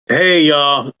Hey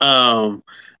y'all.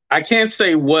 I can't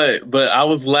say what, but I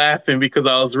was laughing because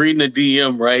I was reading a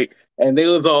DM, right? And they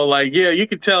was all like, "Yeah, you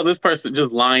can tell this person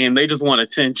just lying. They just want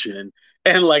attention."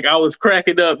 And like I was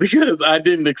cracking up because I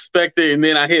didn't expect it, and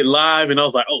then I hit live, and I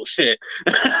was like, "Oh shit!"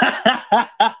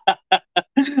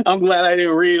 I'm glad I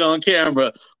didn't read on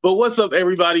camera. But what's up,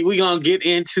 everybody? We gonna get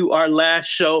into our last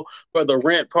show for the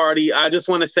rent party. I just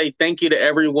want to say thank you to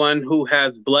everyone who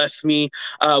has blessed me.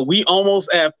 We almost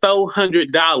at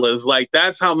 $400. Like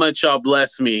that's how much y'all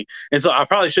blessed me. And so I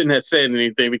probably shouldn't have said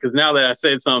anything because now that I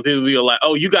said something, people will be like,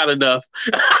 "Oh, you got enough."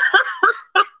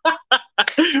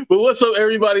 But what's up,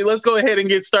 everybody? Let's go ahead and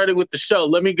get started with the show.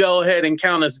 Let me go ahead and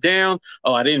count us down.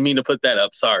 Oh, I didn't mean to put that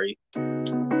up. Sorry.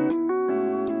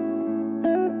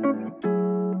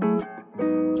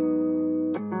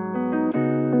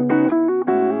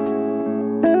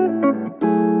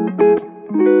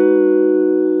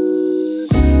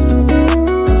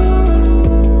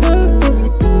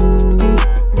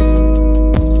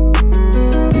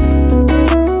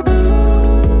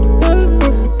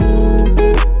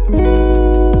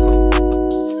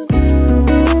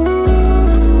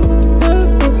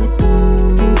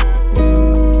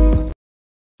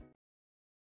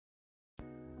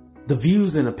 The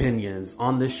views and opinions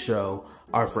on this show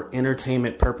are for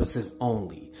entertainment purposes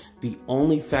only. The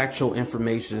only factual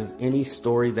information is any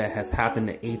story that has happened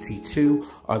to AT2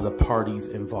 or the parties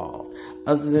involved.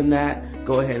 Other than that,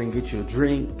 go ahead and get you a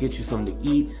drink, get you something to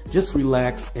eat, just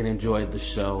relax and enjoy the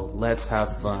show. Let's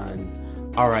have fun.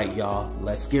 All right, y'all,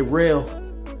 let's get real.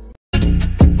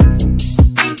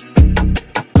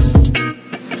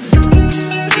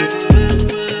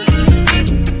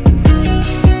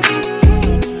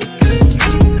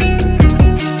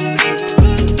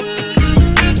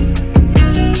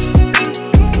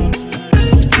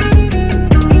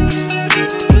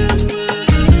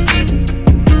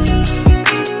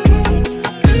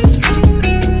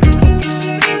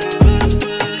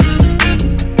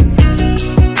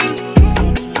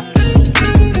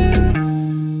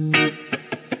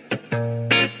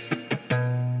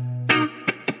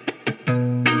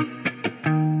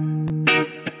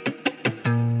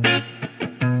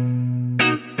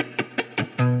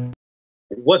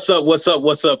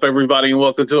 What's up, everybody, and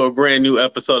welcome to a brand new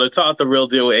episode of Talk the Real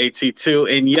Deal with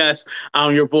AT2. And yes,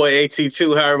 I'm your boy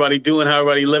AT2. How everybody doing? How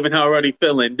everybody living? How everybody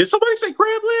feeling? Did somebody say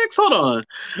crab legs? Hold on.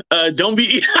 Don't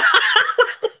be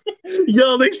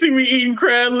yo, they see me eating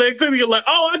crab legs and you're like,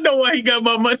 "Oh, I know why he got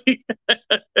my money."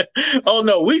 Oh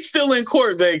no, we still in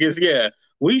court, Vegas. Yeah,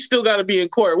 we still got to be in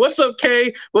court. What's up,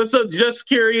 Kay? What's up, Just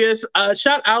Curious?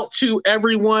 Shout out to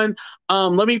everyone.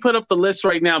 Let me put up the list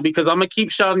right now because I'm gonna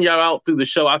keep shouting y'all out through the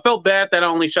show. I felt bad that I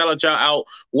only shouted y'all out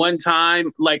one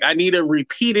time. Like I need to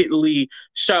repeatedly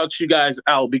shout you guys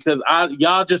out because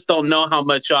y'all just don't know how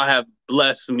much y'all have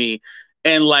blessed me.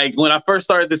 And like when I first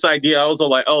started this idea, I was all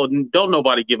like, "Oh, don't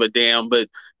nobody give a damn." But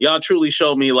y'all truly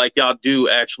showed me like y'all do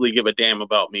actually give a damn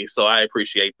about me. So I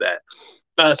appreciate that.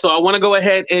 So I want to go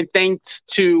ahead and thanks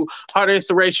to Heart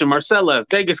Inspiration, Marcella,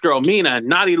 Vegas Girl, Mina,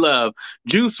 Naughty Love,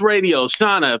 Juice Radio,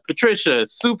 Shauna, Patricia,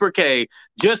 Super K,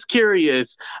 Just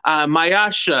Curious,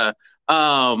 Mayasha,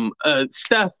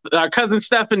 Steph, our cousin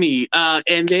Stephanie,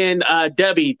 and then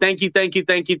Debbie. Thank you,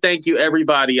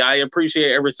 everybody. I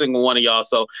appreciate every single one of y'all.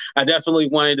 So I definitely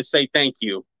wanted to say thank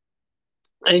you.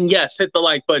 And yes, hit the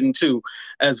like button too,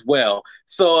 as well.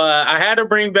 So I had to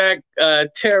bring back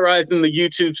Terrorizing the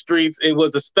YouTube streets. It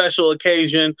was a special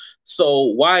occasion, so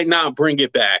why not bring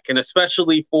it back? And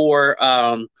especially for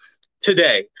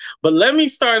today. But let me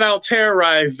start out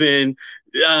terrorizing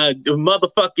the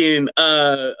motherfucking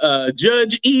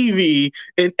Judge Evie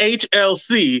and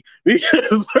HLC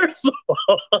because first of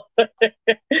all,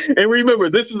 and remember,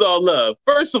 this is all love.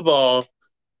 First of all,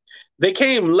 they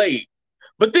came late.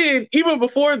 But then, even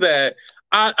before that,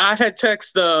 I had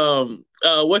text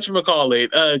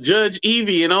whatchamacallit, Judge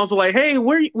Evie, and I was like, "Hey,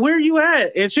 where you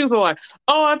at?" And she was like,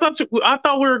 "Oh, I thought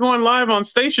we were going live on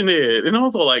Station Head." And I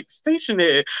was like, "Station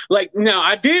Head?" Like, now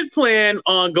I did plan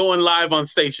on going live on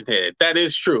Station Head. That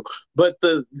is true. But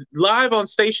the live on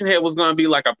Station Head was going to be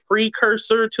like a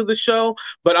precursor to the show.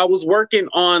 But I was working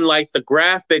on like the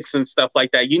graphics and stuff like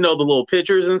that. You know, the little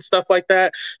pictures and stuff like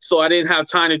that. So I didn't have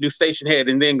time to do Station Head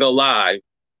and then go live.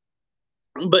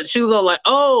 But she was all like,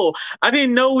 "Oh, I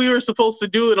didn't know we were supposed to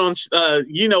do it on,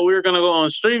 we were going to go on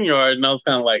StreamYard." And I was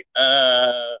kind of like,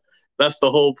 that's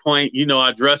the whole point. You know,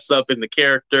 I dressed up in the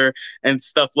character and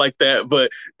stuff like that.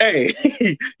 But hey,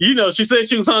 she said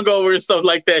she was hungover and stuff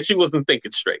like that. She wasn't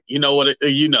thinking straight. You know what?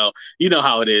 You know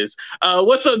how it is.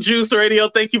 What's up, Juice Radio?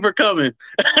 Thank you for coming.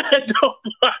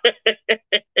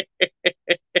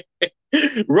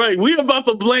 Right, we about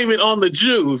to blame it on the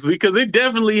Jews because it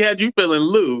definitely had you feeling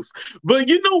loose. But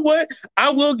you know what? I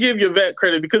will give Yvette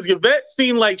credit because Yvette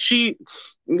seemed like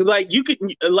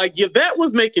Yvette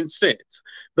was making sense.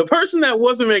 The person that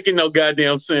wasn't making no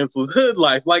goddamn sense was Hood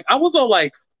Life. Like I was all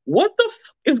like, what the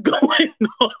is going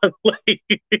on? Like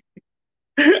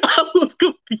I was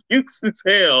confused as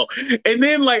hell. And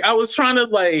then like I was trying to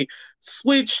like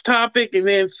switch topic and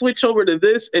then switch over to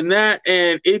this and that,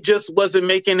 and it just wasn't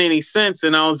making any sense.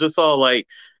 And I was just all like,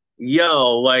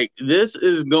 yo, like this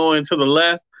is going to the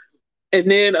left. And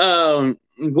then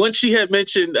once she had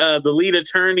mentioned the lead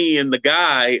attorney and the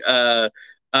guy,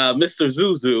 Mr.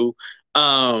 Zuzu,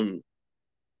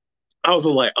 I was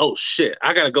like, oh shit,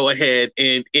 I gotta go ahead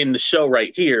and end the show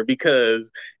right here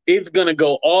because it's gonna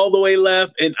go all the way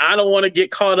left, and I don't want to get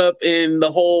caught up in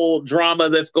the whole drama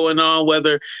that's going on,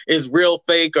 whether it's real,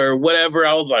 fake, or whatever.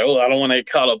 I was like, oh, I don't want to get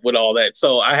caught up with all that,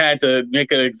 so I had to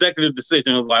make an executive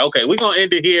decision. I was like, okay, we're gonna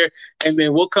end it here, and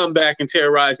then we'll come back and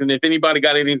terrorize. And if anybody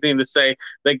got anything to say,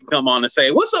 they can come on and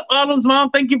say, "What's up, Autumn's mom?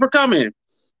 Thank you for coming."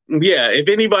 Yeah, if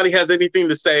anybody has anything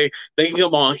to say, they can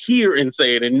come on here and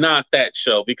say it and not that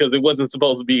show because it wasn't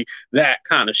supposed to be that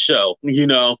kind of show, you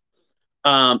know.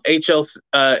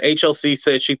 HLC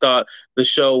said she thought the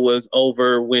show was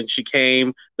over when she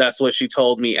came. That's what she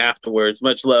told me afterwards.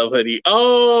 Much love, Hoodie.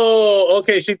 Oh,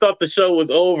 okay. She thought the show was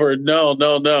over. No,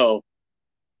 no, no.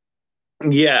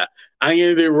 Yeah, I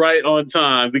ended it right on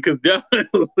time because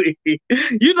definitely,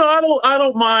 you know, I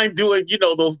don't mind doing, you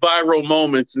know, those viral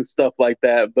moments and stuff like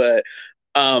that, but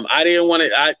I didn't want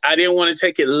to I didn't want to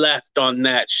take it left on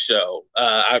that show.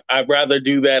 I'd rather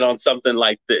do that on something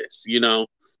like this, you know.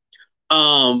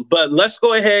 But let's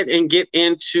go ahead and get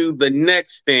into the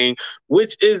next thing,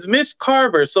 which is Miss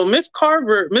Carver. So Mrs.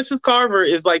 Carver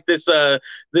is like this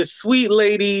sweet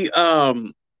lady.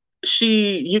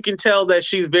 You can tell that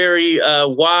she's very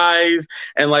wise,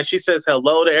 and like she says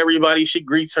hello to everybody. She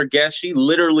greets her guests. She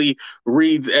literally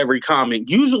reads every comment.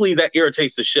 Usually that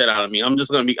irritates the shit out of me. I'm just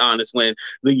gonna be honest. When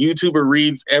the YouTuber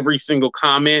reads every single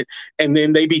comment and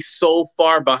then they be so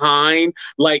far behind,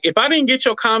 like if I didn't get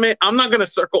your comment, I'm not gonna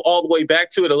circle all the way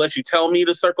back to it unless you tell me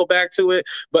to circle back to it,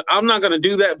 but I'm not gonna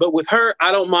do that. But with her,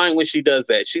 I don't mind when she does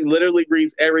that. She literally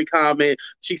reads every comment.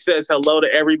 She says hello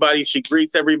to everybody. She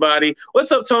greets everybody.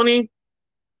 What's up, Tony?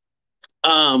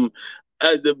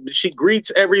 She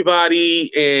greets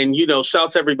everybody and, you know,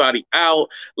 shouts everybody out.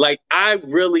 Like, I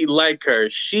really like her.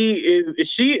 She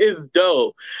is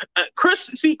dope. So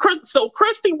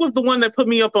Krusty was the one that put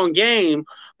me up on game,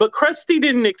 but Krusty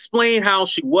didn't explain how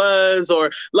she was,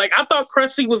 or like I thought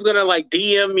Krusty was gonna like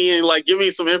DM me and like give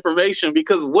me some information,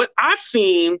 because what I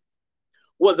seen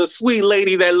was a sweet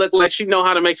lady that looked like she know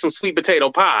how to make some sweet potato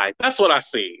pie. That's what I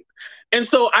seen. And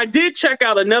so I did check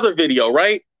out another video,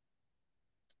 right?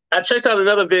 I checked out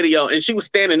another video and she was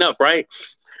standing up, right?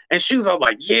 And she was all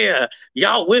like, yeah,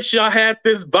 y'all wish y'all had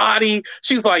this body.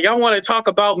 She was like, y'all want to talk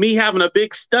about me having a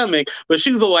big stomach, but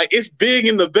she was all like, it's big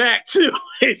in the back too.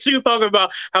 And she was talking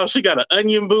about how she got an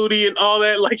onion booty and all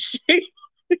that. Like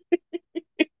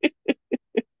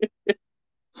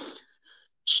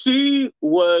she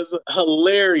was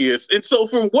hilarious. And so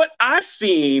from what I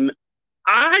seen,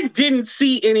 I didn't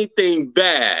see anything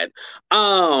bad.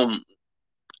 I'm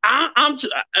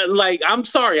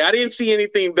sorry, I didn't see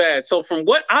anything bad. So from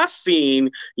what I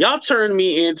seen, y'all turned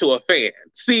me into a fan.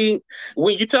 See,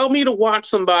 when you tell me to watch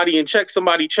somebody and check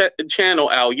somebody's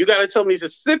channel out, you got to tell me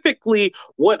specifically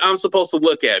what I'm supposed to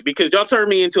look at, because y'all turned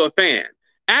me into a fan.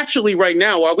 Actually, right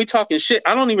now, while we talking shit,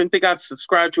 I don't even think I've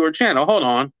subscribed to her channel. Hold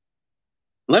on.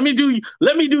 Let me do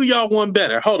y'all one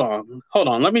better. Hold on.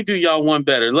 Let me do y'all one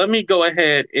better. Let me go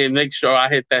ahead and make sure I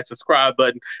hit that subscribe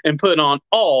button and put on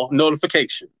all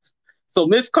notifications. So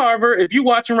Miss Carver, if you're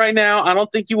watching right now, I don't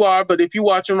think you are, but if you're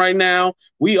watching right now,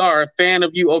 we are a fan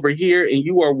of you over here and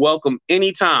you are welcome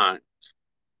anytime.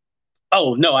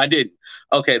 Oh, no, I didn't.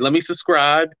 Okay, let me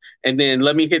subscribe and then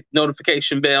let me hit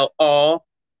notification bell all.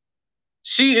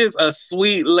 She is a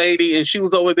sweet lady, and she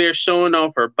was over there showing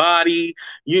off her body.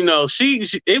 You know,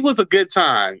 it was a good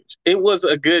time. It was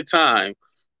a good time.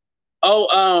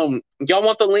 Oh, y'all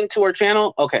want the link to her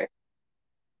channel? Okay.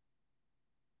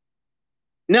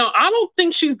 Now, I don't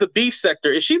think she's the beef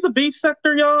sector. Is she the beef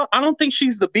sector, y'all? I don't think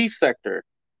she's the beef sector.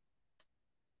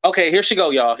 Okay, here she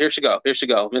go, y'all. Here she go,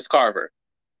 Miss Carver.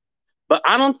 But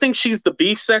I don't think she's the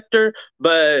beef sector,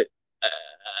 but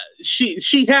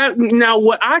she had. Now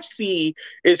what I see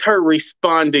is her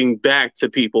responding back to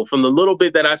people. From the little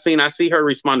bit that I see her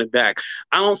responding back.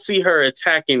 I don't see her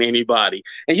attacking anybody.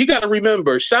 And you got to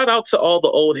remember, shout out to all the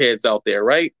old heads out there,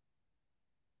 right?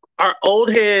 our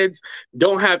old heads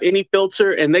don't have any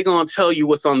filter, and they're gonna tell you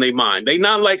what's on their mind. They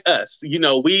not like us. You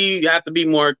know, we have to be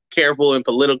more careful and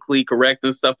politically correct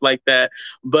and stuff like that.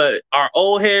 But our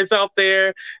old heads out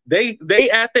there, they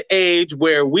at the age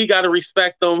where we gotta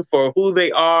respect them for who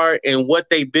they are and what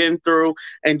they've been through,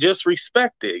 and just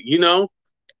respect it, you know?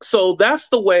 So that's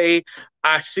the way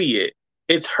I see it.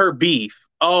 It's her beef.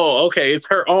 Oh, okay. It's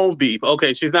her own beef.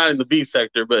 Okay, she's not in the beef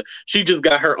sector, but she just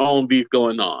got her own beef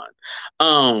going on.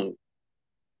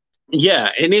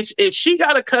 Yeah, and if she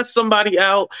gotta cuss somebody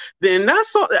out, then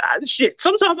that's all, shit.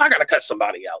 Sometimes I gotta cuss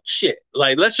somebody out. Shit,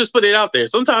 like let's just put it out there.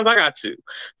 Sometimes I got to.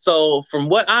 So from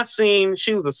what I've seen,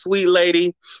 she was a sweet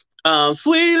lady.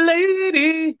 Sweet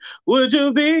lady, would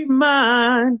you be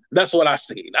mine? That's what I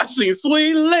seen. I seen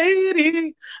sweet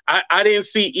lady. I didn't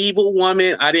see evil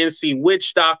woman. I didn't see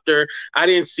witch doctor. I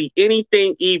didn't see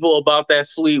anything evil about that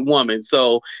sweet woman.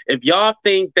 So if y'all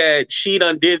think that she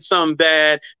done did something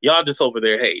bad, y'all just over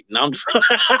there hating. I'm just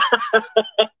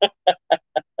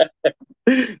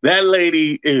that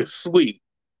lady is sweet.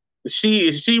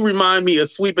 She remind me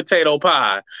of sweet potato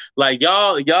pie. Like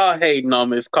y'all hating on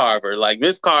Miss Carver. Like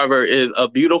Miss Carver is a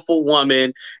beautiful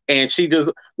woman, and she just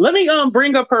let me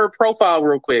bring up her profile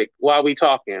real quick while we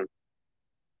talking.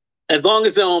 As long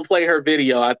as they don't play her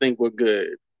video, I think we're good.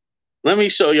 Let me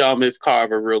show y'all Miss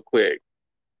Carver real quick.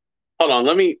 Hold on,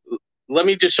 let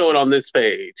me just show it on this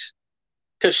page.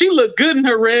 Cause she looked good in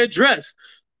her red dress.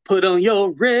 Put on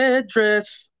your red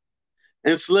dress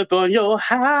and slip on your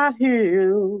high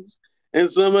heels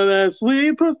and some of that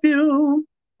sweet perfume.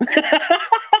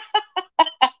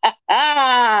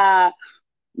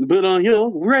 Put on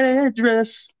your red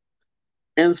dress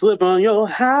and slip on your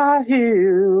high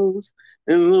heels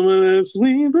and some of that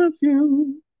sweet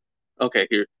perfume. Okay,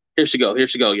 here she go. Here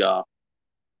she go, y'all.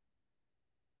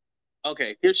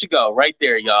 Okay, here she go, right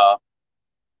there, y'all.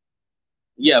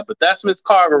 Yeah, but that's Miss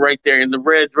Carver right there in the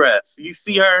red dress. You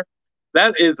see her?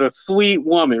 That is a sweet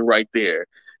woman right there.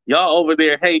 Y'all over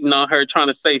there hating on her, trying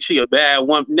to say she a bad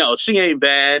woman. No, she ain't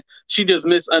bad. She just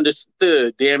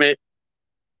misunderstood, damn it.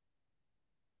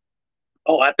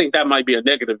 Oh, I think that might be a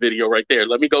negative video right there.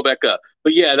 Let me go back up.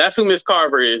 But yeah, that's who Miss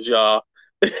Carver is, y'all.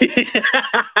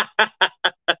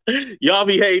 Y'all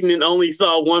be hating and only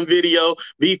saw one video.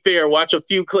 Be fair, watch a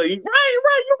few clips. Right.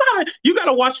 You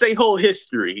gotta watch their whole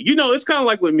history. You know, it's kind of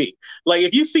like with me. Like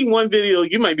if you see one video,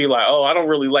 you might be like, "Oh, I don't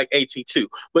really like AT2."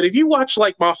 But if you watch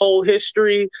like my whole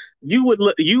history, you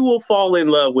will fall in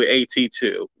love with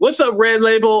AT2. What's up, Red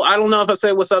Label? I don't know if I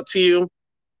said what's up to you.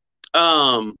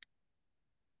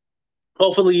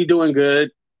 Hopefully you're doing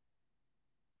good.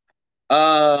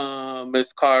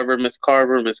 Miss Carver.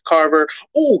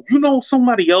 Oh, you know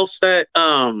somebody else that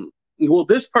well,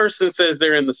 this person says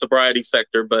they're in the sobriety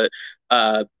sector, but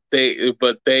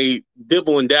they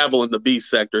dibble and dabble in the beef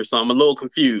sector, so I'm a little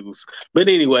confused. But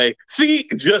anyway, see,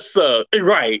 just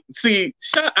right. See,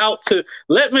 shout out to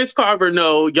let Miss Carver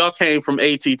know y'all came from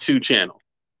AT2 channel.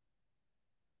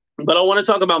 But I want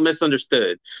to talk about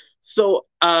misunderstood. So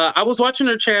I was watching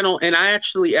her channel, and I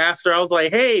actually asked her, I was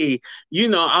like, hey, you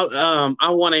know, I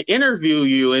want to interview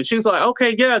you. And she was like,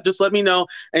 okay, yeah, just let me know.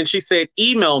 And she said,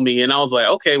 email me. And I was like,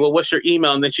 okay, well, what's your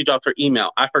email? And then she dropped her email.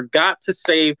 I forgot to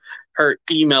save her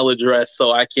email address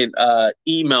so I can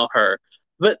email her.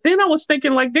 But then I was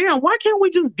thinking like, damn, why can't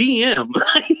we just DM?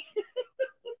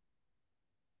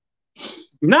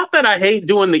 Not that I hate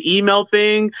doing the email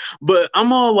thing, but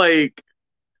I'm all like,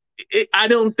 I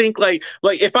don't think like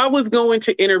if I was going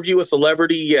to interview a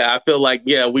celebrity, yeah, I feel like,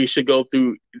 yeah, we should go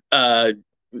through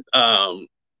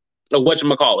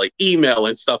whatchamacallit, email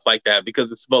and stuff like that,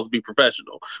 because it's supposed to be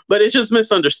professional. But it's just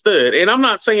misunderstood. And I'm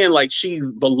not saying like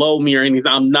she's below me or anything.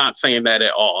 I'm not saying that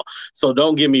at all. So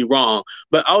don't get me wrong.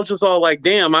 But I was just all like,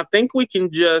 damn, I think we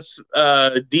can just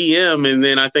DM, and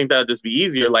then I think that'd just be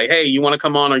easier. Like, hey, you want to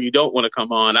come on or you don't want to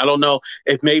come on? I don't know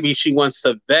if maybe she wants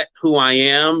to vet who I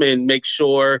am and make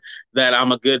sure that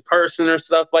I'm a good person or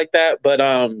stuff like that. But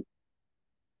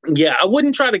yeah, I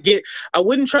wouldn't try to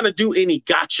do any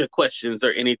gotcha questions or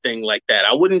anything like that.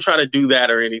 I wouldn't try to do that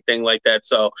or anything like that.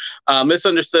 So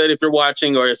misunderstood, if you're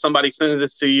watching or if somebody sends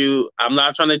this to you, I'm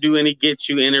not trying to do any get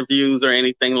you interviews or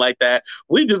anything like that.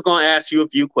 We just going to ask you a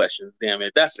few questions. Damn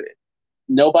it. That's it.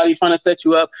 Nobody trying to set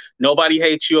you up. Nobody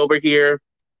hates you over here.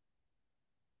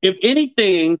 If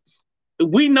anything,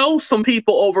 we know some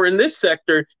people over in this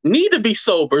sector need to be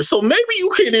sober, so maybe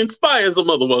you can inspire some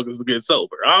motherfuckers to get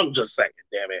sober. I'm just saying,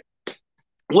 damn it.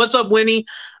 What's up, Winnie?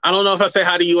 I don't know if I say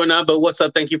hi to you or not, but what's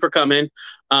up? Thank you for coming.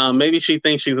 Maybe she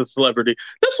thinks she's a celebrity.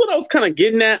 That's what I was kind of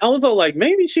getting at. I was all like,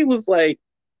 maybe she was like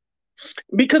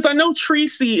Because I know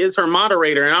Tracy is her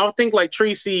moderator, and I would think like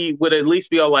Tracy would at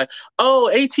least be all like, "Oh,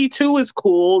 AT2 is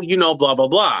cool," blah blah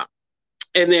blah,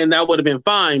 and then that would have been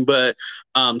fine. But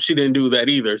she didn't do that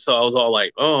either, so I was all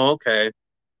like, "Oh, okay,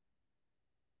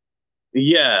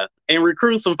 yeah," and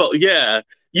recruit some folks, yeah,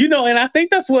 and I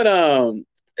think that's what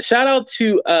shout out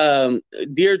to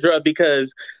Deirdre,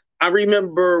 because I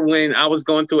remember when I was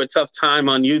going through a tough time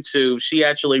on YouTube, she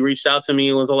actually reached out to me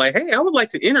and was like, "Hey, I would like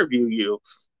to interview you."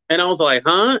 And I was like,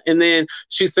 "Huh?" And then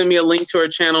she sent me a link to her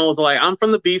channel. Was like, "I'm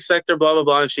from the beef sector, blah, blah,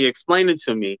 blah." And she explained it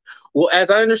to me. Well, as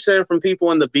I understand from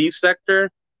people in the beef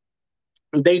sector,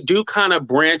 they do kind of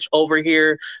branch over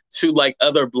here to like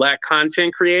other Black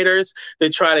content creators to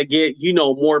try to get,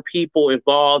 more people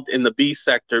involved in the beef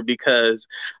sector, because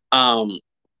um,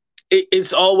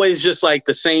 it's always just like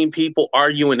the same people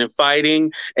arguing and fighting.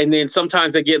 And then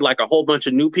sometimes they get like a whole bunch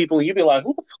of new people. And you'd be like,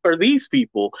 who the fuck are these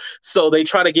people? So they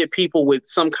try to get people with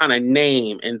some kind of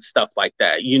name and stuff like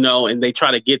that, and they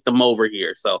try to get them over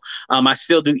here. So I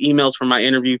still do emails for my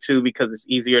interview too, because it's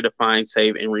easier to find,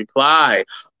 save, and reply.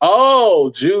 Oh,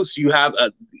 Juice, you have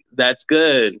that's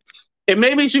good. And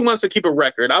maybe she wants to keep a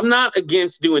record. I'm not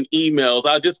against doing emails.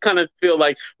 I just kind of feel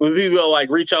like when people like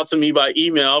reach out to me by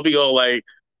email, I'll be all like,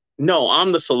 no,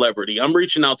 I'm the celebrity. I'm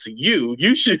reaching out to you.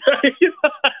 You should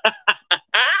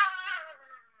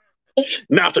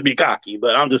not to be cocky,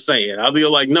 but I'm just saying. I'll be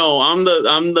like, no, I'm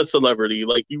the celebrity.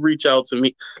 Like, you reach out to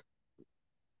me.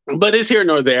 But it's here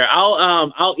nor there.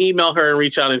 I'll email her and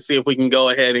reach out and see if we can go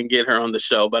ahead and get her on the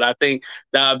show. But I think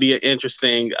that would be an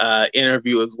interesting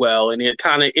interview as well, and it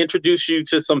kind of introduce you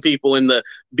to some people in the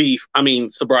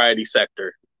sobriety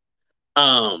sector.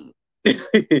 Um,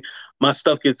 my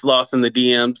stuff gets lost in the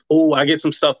DMs. Oh, I get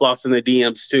some stuff lost in the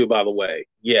DMs too, by the way.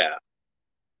 Yeah.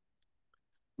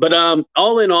 But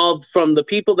all in all, from the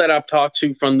people that I've talked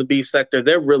to from the beef sector,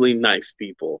 they're really nice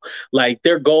people. Like,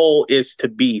 their goal is to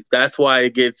beef. That's why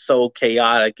it gets so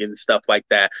chaotic and stuff like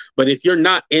that. But if you're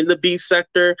not in the beef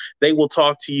sector, they will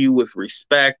talk to you with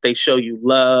respect. They show you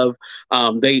love.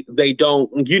 They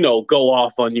don't, go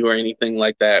off on you or anything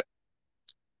like that.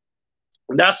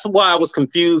 That's why I was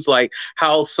confused, like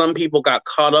how some people got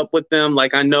caught up with them.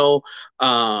 Like, I know,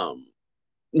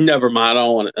 never mind.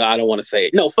 I don't want to say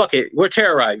it. No, fuck it. We're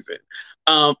terrorizing.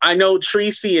 I know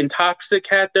Tracy and Toxic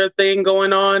had their thing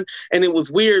going on, and it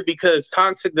was weird because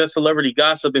Toxic does celebrity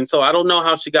gossip, and so I don't know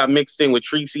how she got mixed in with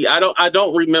Tracy. I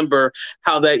don't remember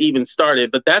how that even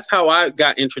started, but that's how I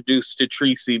got introduced to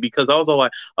Tracy, because I was all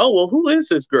like, oh, well, who is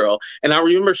this girl? And I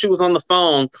remember she was on the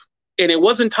phone, and it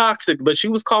wasn't Toxic, but she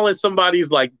was calling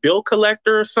somebody's like bill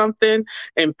collector or something,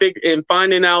 and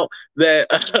finding out that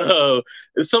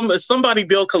somebody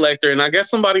bill collector, and I guess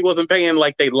somebody wasn't paying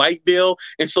like their light bill,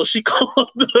 and so she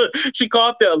called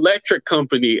the electric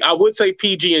company. I would say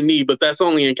PG&E, but that's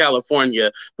only in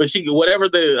California. But whatever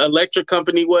the electric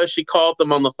company was, she called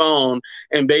them on the phone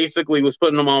and basically was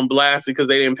putting them on blast because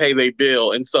they didn't pay their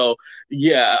bill. And so,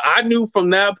 yeah, I knew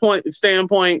from that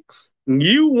standpoint,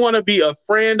 you want to be a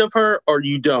friend of her or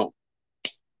you don't.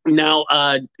 Now,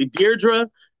 Deirdre,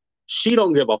 she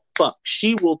don't give a fuck.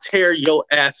 She will tear your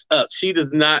ass up. She does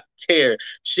not care.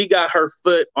 She got her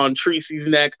foot on Tracy's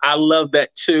neck. I love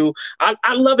that too. I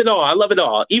love it all. I love it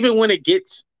all. Even when it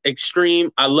gets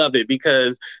extreme, I love it,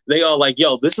 because they all like,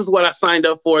 yo, this is what I signed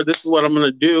up for. This is what I'm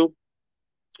going to do.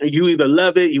 You either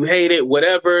love it, you hate it,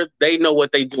 whatever. They know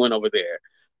what they doing over there.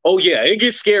 Oh yeah, it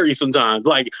gets scary sometimes.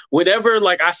 Like, whenever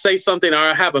like I say something or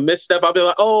I have a misstep, I'll be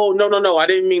like, oh no, I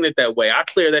didn't mean it that way. I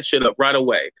clear that shit up right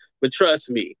away. But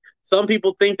trust me, some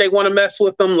people think they want to mess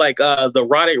with them, like the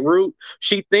Rotted Root.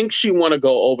 She thinks she want to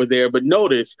go over there, but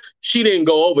notice she didn't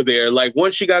go over there. Like,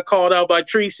 once she got called out by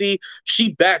Tracy,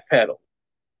 she backpedaled.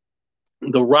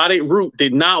 The Rotted Root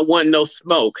did not want no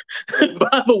smoke.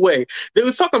 By the way, they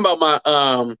was talking about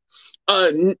my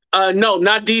no,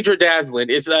 not Deidre Daslin.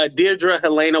 It's Deirdre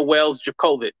Helena Wells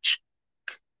Jakovich.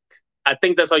 I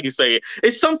think that's how you say it.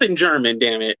 It's something German,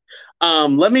 damn it.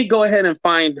 Let me go ahead and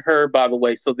find her, by the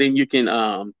way, so then you can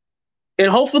and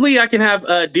hopefully I can have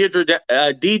Deidre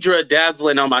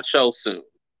Daslin on my show soon.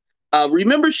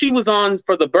 Remember, she was on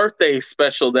for the birthday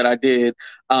special that I did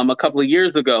a couple of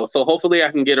years ago. So hopefully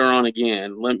I can get her on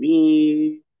again. Let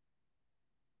me.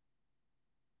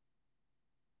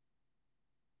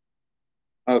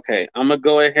 Okay, I'm going to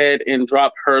go ahead and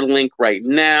drop her link right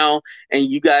now. And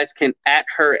you guys can at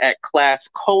her at Class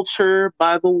Culture,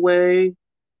 by the way.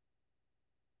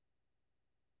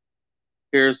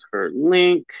 Here's her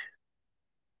link.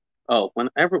 Oh,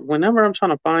 whenever I'm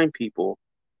trying to find people.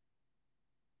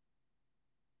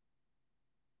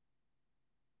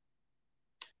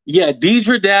 Yeah,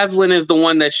 Deidre Dazzlin is the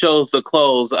one that shows the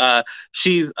clothes.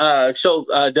 She's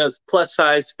does plus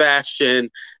size fashion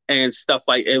and stuff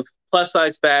like if plus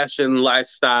size fashion,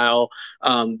 lifestyle,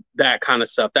 that kind of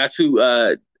stuff. That's who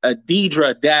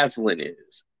Deidre Dazzlin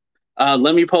is.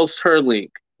 Let me post her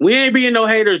link. We ain't being no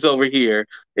haters over here.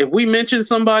 If we mention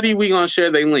somebody, we gonna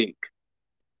share their link.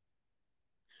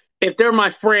 If they're my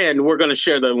friend, we're gonna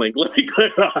share their link. Let me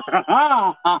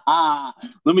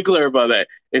let me clarify that.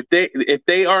 If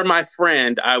they are my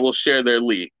friend, I will share their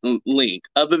link.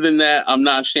 Other than that, I'm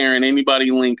not sharing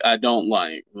anybody link I don't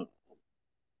like.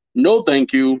 No,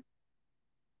 thank you.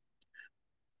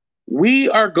 We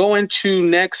are going to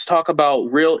next talk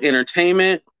about real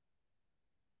entertainment.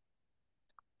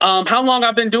 How long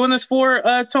I've been doing this for,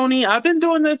 Tony? I've been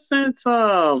doing this since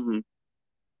 20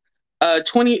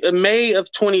 May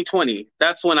of 2020.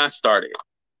 That's when I started.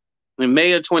 In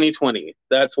May of 2020,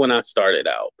 that's when I started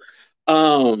out.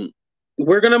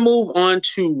 We're gonna move on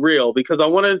to Real because I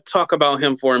want to talk about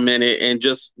him for a minute and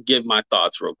just give my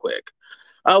thoughts real quick.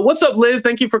 What's up, Liz?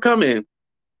 Thank you for coming.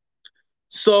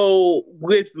 So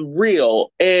with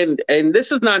Real, and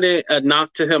this is not a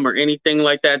knock to him or anything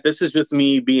like that. This is just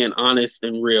me being honest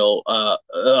and real.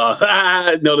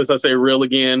 Notice I say real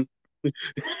again.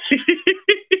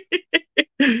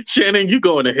 Shannon, you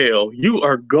going to hell. You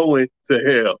are going to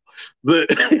hell. But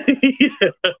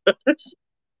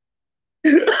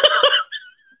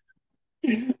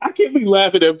I can't be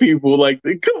laughing at people like,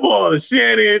 come on,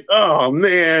 Shannon. Oh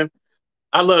man.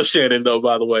 I love Shannon though,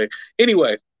 by the way.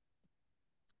 Anyway,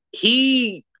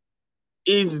 he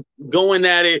is going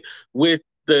at it with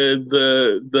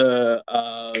the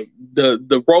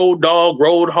road dog,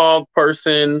 road hog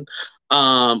person,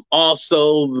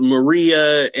 also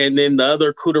Maria, and then the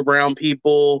other Cooter Brown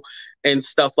people and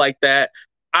stuff like that.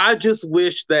 I just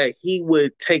wish that he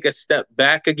would take a step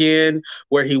back again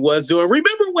where he was doing.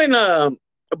 Remember when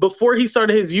before he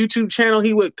started his YouTube channel,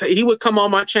 he would come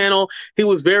on my channel. He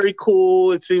was very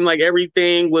cool. It seemed like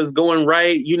everything was going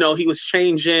right. You know, he was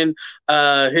changing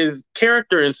his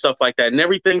character and stuff like that, and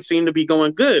everything seemed to be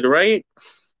going good, right?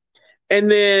 And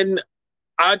then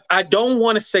I don't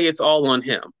want to say it's all on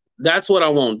him. That's what I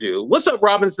won't do. What's up,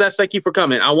 Robbins? That's thank you for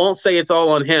coming. I won't say it's all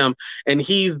on him, and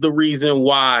he's the reason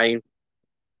why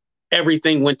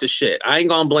everything went to shit. I ain't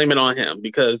gonna blame it on him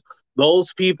because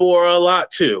those people are a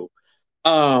lot too.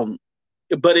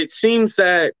 But it seems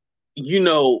that, you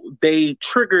know, they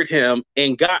triggered him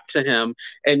and got to him,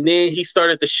 and then he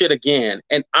started the shit again.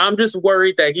 And I'm just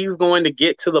worried that he's going to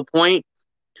get to the point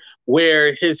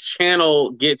where his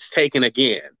channel gets taken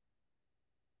again.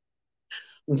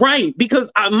 Right, because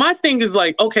my thing is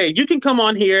like, okay, you can come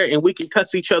on here and we can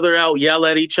cuss each other out, yell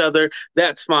at each other,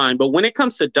 that's fine. But when it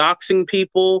comes to doxing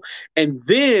people, and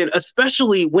then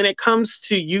especially when it comes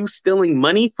to you stealing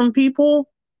money from people,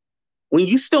 when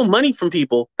you steal money from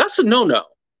people, that's a no-no.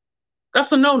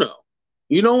 That's a no-no.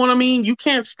 You know what I mean? You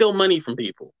can't steal money from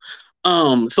people.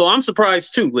 So I'm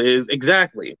surprised too, Liz.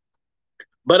 Exactly.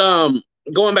 But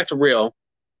going back to Real,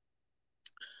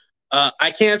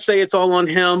 I can't say it's all on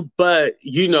him, but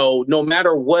you know, no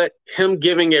matter what, him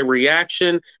giving a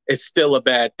reaction is still a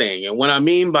bad thing. And what I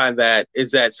mean by that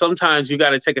is that sometimes you got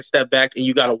to take a step back and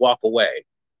you got to walk away.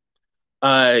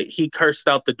 He cursed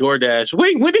out the DoorDash.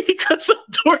 Wait, when did he cuss out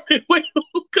DoorDash? Wait,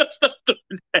 who cussed out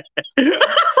DoorDash?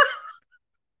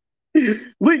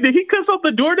 Wait, did he cuss out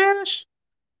the DoorDash?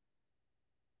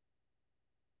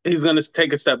 He's gonna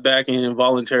take a step back and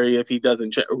involuntary if he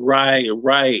doesn't. Right,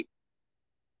 right.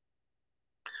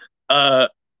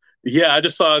 Yeah, I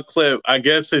just saw a clip. I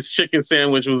guess his chicken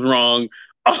sandwich was wrong.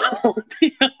 Oh,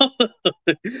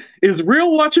 is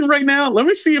Real watching right now? Let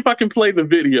me see if I can play the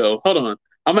video. Hold on.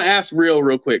 I'm gonna ask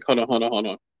real quick. Hold on. Hold on.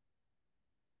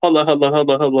 Hold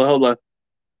on.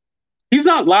 He's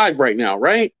not live right now,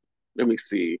 right? Let me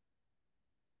see.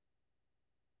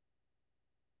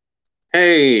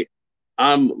 Hey,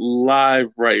 I'm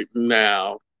live right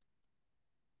now.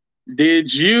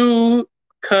 Did you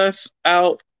cuss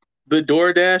out the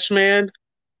DoorDash man?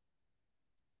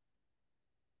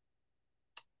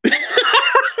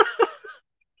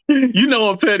 You know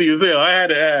I'm petty as hell. I had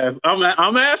to ask. I'm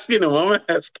asking him. I'm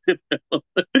asking him.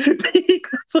 He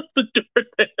cuss out the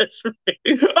DoorDash man.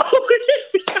 Oh,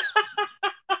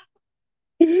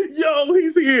 yo,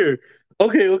 he's here.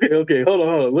 Okay. Hold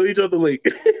on. Let me drop the link.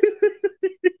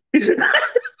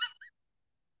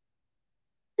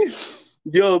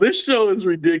 Yo, this show is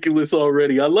ridiculous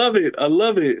already. I love it.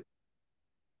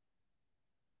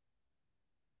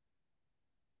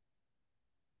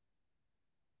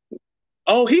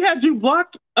 Oh, he had you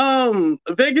block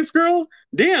Vegas girl?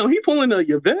 Damn, he pulling a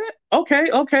Yvette?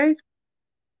 Okay.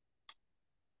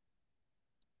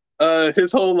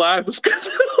 his whole life was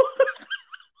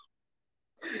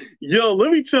Yo,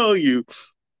 let me tell you,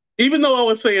 even though I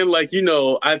was saying, like, you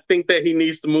know, I think that he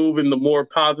needs to move in the more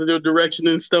positive direction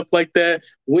and stuff like that,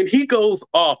 when he goes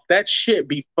off, that shit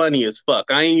be funny as fuck.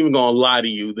 I ain't even gonna lie to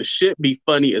you. The shit be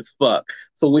funny as fuck.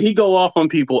 So when he go off on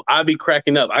people, I be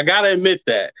cracking up. I gotta admit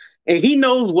that. And he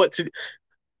knows what to...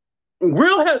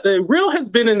 Real has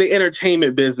been in the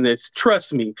entertainment business.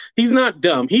 Trust me. He's not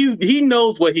dumb. He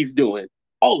knows what he's doing.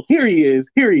 Oh, here he is.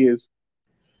 Here he is.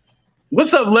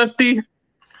 What's up, Lefty?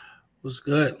 What's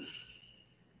good?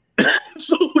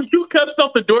 So you cussed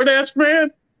off the DoorDash man?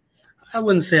 I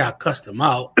wouldn't say I cussed him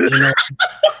out. You know,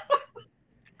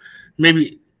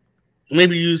 maybe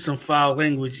use some foul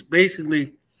language.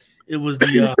 Basically, it was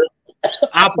the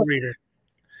operator.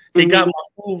 They got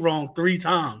my food wrong 3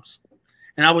 times,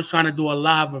 and I was trying to do a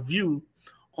live review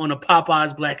on a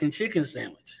Popeyes blackened chicken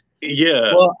sandwich.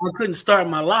 Yeah. Well, I couldn't start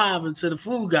my live until the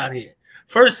food got here.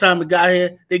 First time it got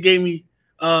here, they gave me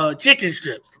chicken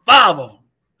strips, 5 of them.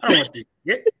 I don't want this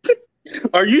shit.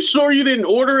 Are you sure you didn't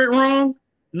order it wrong?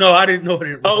 No, I didn't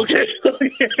order it wrong. Okay.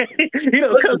 He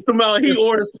don't cuss them out. He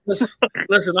orders.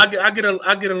 Listen, I get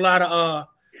a lot of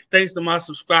thanks to my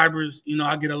subscribers. You know,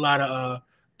 I get a lot of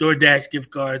DoorDash gift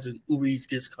cards and Uber Eats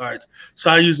gift cards, so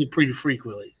I use it pretty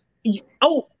frequently.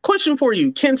 Oh, question for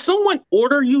you: can someone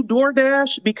order you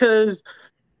DoorDash? Because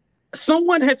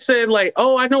someone had said, like,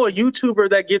 oh, I know a YouTuber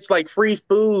that gets like free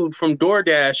food from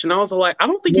DoorDash, and I was like, I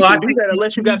don't think you can do that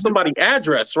unless you got somebody's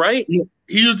address, right? He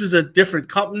uses a different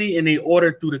company, and they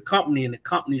order through the company, and the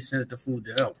company sends the food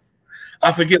to him.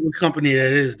 I forget what company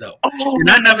that is, though. Oh, and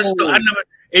I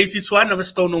never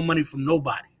stole no money from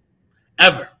nobody,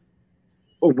 ever.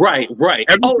 Right.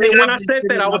 Oh, and when I said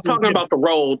that, I was talking about the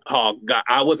Roadhog guy.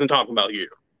 I wasn't talking about you.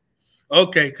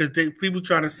 Okay, because people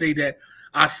trying to say that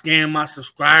I scam my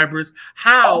subscribers.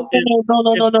 How?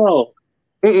 No.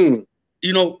 Mm-mm.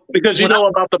 You know, because you know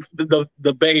about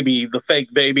the baby, the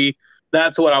fake baby.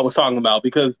 That's what I was talking about.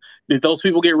 Because did those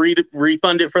people get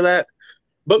refunded for that?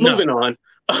 But moving on.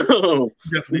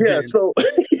 Yeah. So, but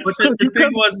the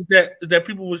thing was that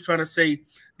people was trying to say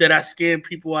that I scammed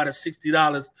people out of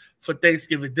 $60 for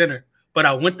Thanksgiving dinner. But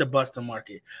I went to Buster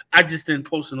Market. I just didn't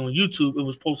post it on YouTube. It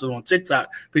was posted on TikTok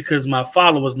because my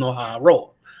followers know how I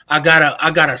roll. I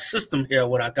got a system here,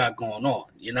 what I got going on.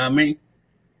 You know what I mean?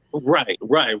 Right.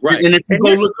 And if you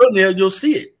go look on there, you'll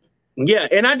see it. Yeah,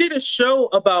 and I did a show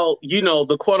about, you know,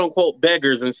 the quote unquote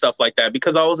beggars and stuff like that,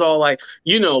 because I was all like,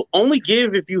 you know, only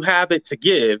give if you have it to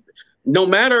give. No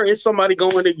matter if somebody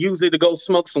going to use it to go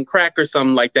smoke some crack or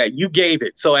something like that, you gave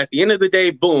it. So at the end of the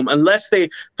day, boom, unless they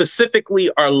specifically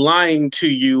are lying to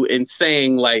you and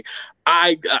saying like,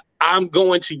 I'm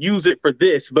going to use it for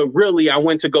this, but really I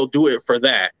went to go do it for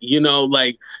that. You know,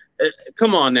 like,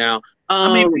 come on now.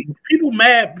 I mean, people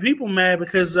mad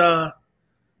because the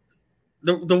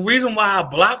reason why I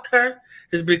blocked her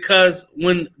is because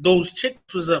when those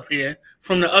chicks was up here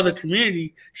from the other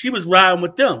community, she was riding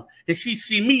with them, and she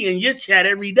see me in your chat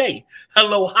every day.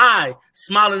 Hello, hi,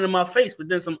 smiling in my face, but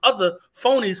then some other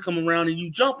phonies come around and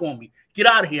you jump on me. Get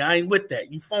out of here. I ain't with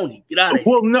that. You phony. Get out of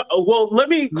here. Well, let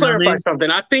me clarify something.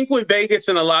 I think with Vegas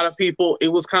and a lot of people, it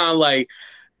was kind of like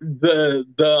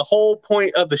the whole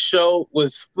point of the show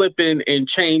was flipping and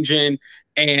changing,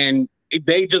 and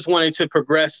they just wanted to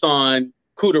progress on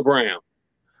Cooter Brown.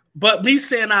 But me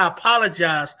saying I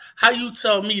apologize, how you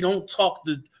tell me don't talk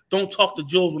to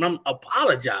Jules when I'm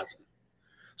apologizing?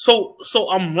 So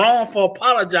I'm wrong for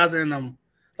apologizing, and I'm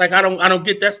like, I don't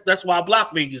get that's why I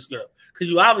block Vegas girl. Because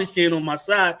you obviously ain't on my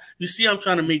side. You see I'm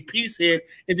trying to make peace here,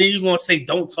 and then you're gonna say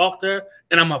don't talk to her,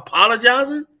 and I'm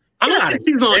apologizing? I don't think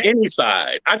she's on any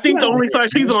side. I think the only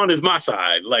side she's on is my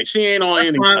side. Like, she ain't on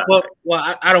any side.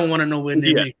 Well, I don't want to know where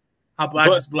near me. I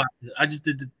just blocked it. I just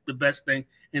did the best thing,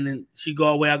 and then she go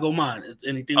away, I go mine.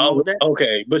 Anything wrong with that?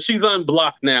 Okay, but she's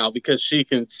unblocked now because she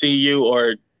can see you,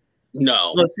 or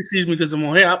no? No, she sees me because I'm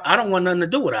on here. I don't want nothing to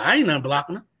do with her. I ain't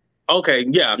unblocking her. Okay,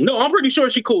 yeah. No, I'm pretty sure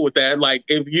she's cool with that. Like,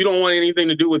 if you don't want anything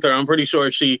to do with her, I'm pretty sure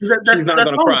she's not going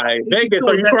to cry. Vegas,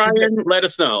 are you crying? Let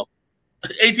us know.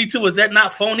 AT2, is that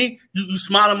not phony? You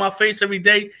smile in my face every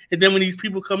day, and then when these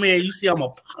people come in, you see I'm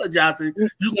apologizing.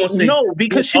 You gonna say no?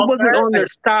 Because she wasn't on their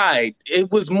side.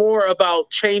 It was more about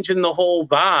changing the whole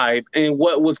vibe and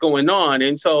what was going on,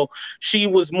 and so she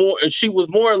was more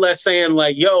or less saying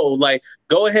like, "Yo, like,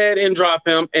 go ahead and drop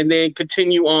him, and then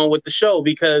continue on with the show,"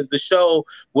 because the show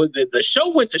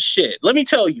went to shit. Let me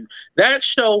tell you, that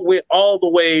show went all the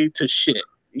way to shit.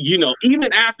 You know,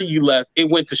 even after you left, it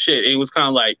went to shit. It was kind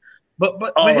of like. But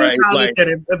here's how I look at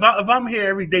it. If I'm here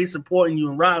every day supporting you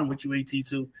and riding with you,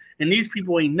 AT2, and these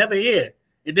people ain't never here,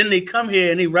 and then they come here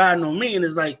and they riding on me, and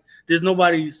it's like there's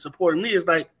nobody supporting me. It's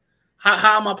like,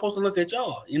 how am I supposed to look at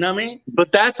y'all? You know what I mean?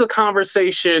 But that's a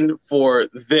conversation for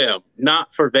them,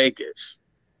 not for Vegas.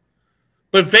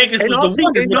 But Vegas was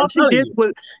the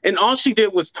one. And all she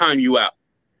did was time you out.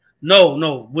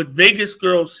 No. What Vegas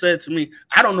girl said to me,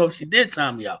 I don't know if she did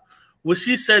time me out. What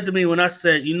she said to me when I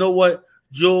said, you know what,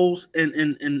 Jules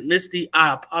and Misty,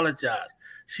 I apologize.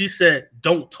 She said,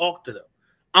 don't talk to them.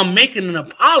 I'm making an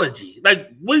apology. Like,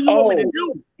 what do you want me to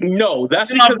do? No,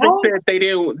 that's because they said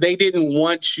they didn't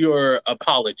want your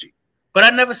apology. But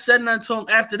I never said nothing to him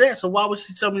after that. So why would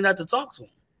she tell me not to talk to him?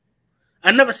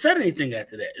 I never said anything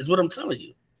after that, is what I'm telling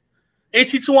you.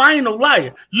 AT2, I ain't no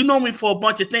liar. You know me for a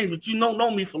bunch of things, but you don't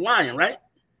know me for lying, right?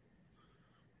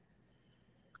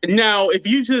 Now, if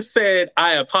you just said,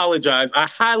 I apologize, I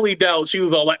highly doubt she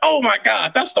was all like, oh my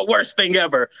God, that's the worst thing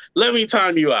ever. Let me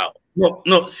time you out. No.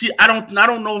 I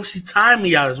don't know if she timed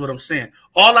me out, is what I'm saying.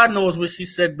 All I know is what she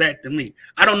said back to me.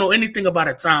 I don't know anything about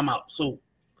a timeout. So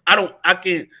I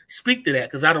can't speak to that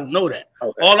because I don't know that.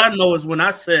 Okay. All I know is when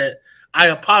I said, I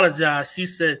apologize, she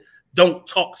said, don't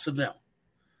talk to them.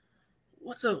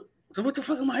 What the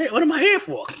fuck am I here? What am I here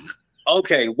for?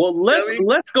 Okay, well,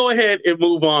 let's go ahead and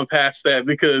move on past that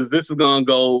because this is going to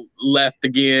go left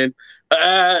again,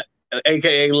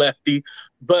 aka lefty.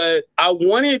 But I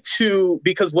wanted to,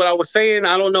 because what I was saying,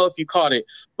 I don't know if you caught it,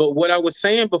 but what I was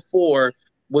saying before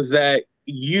was that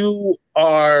you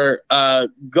are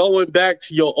going back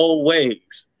to your old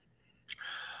ways.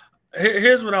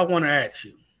 Here's what I want to ask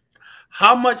you.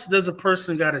 How much does a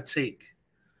person got to take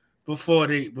before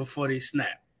they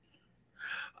snap?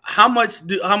 How much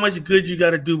good you got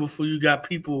to do before you got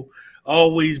people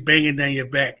always banging down your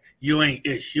back? You ain't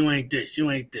ish, you ain't this, you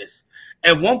ain't this.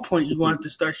 At one point, you're going to have to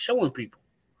start showing people.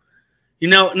 You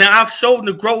know, now I've shown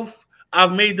the growth.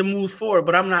 I've made the moves forward,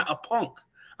 but I'm not a punk.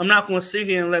 I'm not going to sit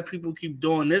here and let people keep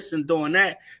doing this and doing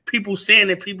that. People saying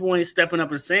that people ain't stepping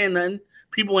up and saying nothing.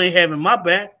 People ain't having my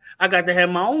back. I got to have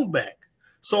my own back.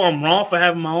 So I'm wrong for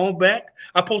having my own back.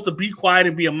 I'm supposed to be quiet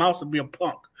and be a mouse and be a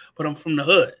punk, but I'm from the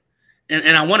hood.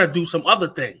 And I want to do some other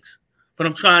things, but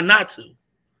I'm trying not to.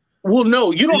 Well,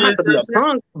 no, you don't have to be a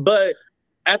punk, but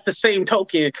at the same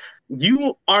token,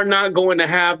 you are not going to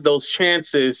have those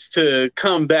chances to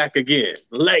come back again.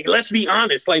 Like, let's be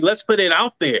honest. Like, let's put it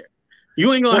out there.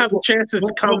 You ain't gonna have the chances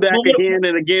to come back again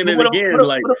and again and again.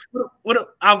 Like,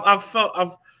 I've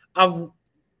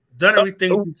done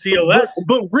everything to TOS.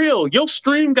 But real, your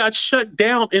stream got shut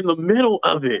down in the middle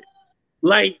of it.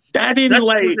 Like, that didn't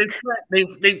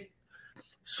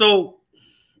So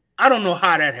I don't know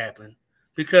how that happened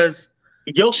because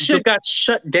your shit got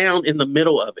shut down in the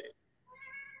middle of it.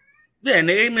 Yeah, and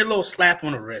they gave me a little slap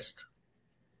on the wrist.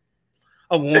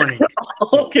 A warning.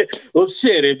 Okay. Well,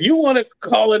 shit, if you want to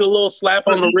call it a little slap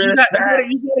on the wrist.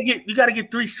 You gotta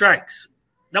get 3 strikes.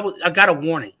 I got a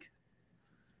warning.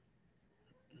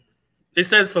 It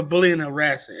says for bullying and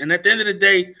harassing. And at the end of the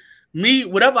day,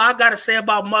 whatever I gotta say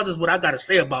about Muzz is what I gotta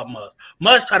say about Muzz.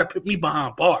 Muzz try to put me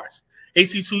behind bars.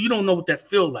 AT2, you don't know what that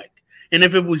feel like. And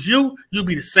if it was you, you'd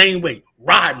be the same way,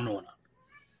 riding on her.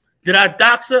 Did I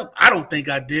dox her? I don't think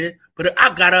I did. But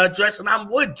I got her address, and I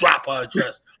would drop her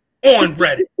address on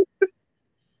Reddit.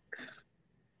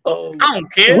 I don't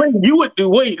care.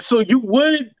 So you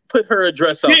would put her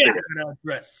address up there? Yeah, her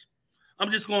address.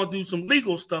 I'm just going to do some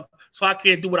legal stuff so I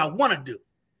can't do what I want to do.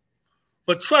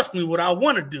 But trust me, what I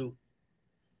want to do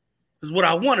is what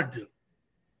I want to do.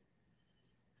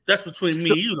 That's between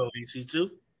me and you, though, EC2.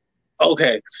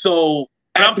 Okay, so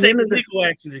I'm taking legal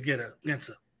action to get her against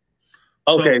her.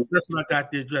 Okay, so that's what I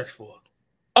got the address for.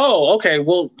 Oh, okay.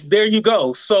 Well, there you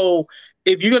go. So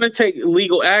if you're gonna take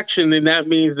legal action, then that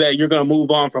means that you're gonna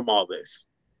move on from all this.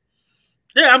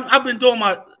 Yeah, I've been doing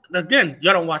y'all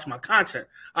don't watch my content.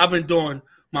 I've been doing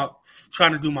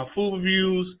trying to do my food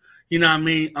reviews. You know what I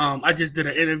mean? I just did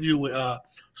an interview with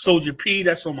Soldier P.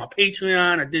 That's on my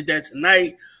Patreon. I did that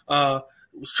tonight.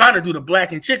 Was trying to do the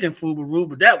black and chicken food review,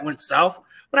 but that went south.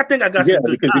 But I think I got some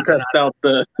good content. You cussed out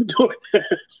the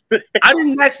I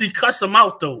didn't actually cuss them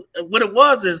out though. What it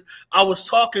was is I was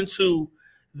talking to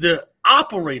the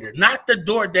operator, not the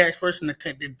DoorDash person.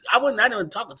 I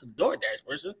wasn't talking to the DoorDash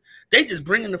person. They just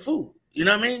bringing the food. You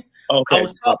know what I mean? Okay. I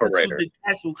was talking to the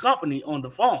actual company on the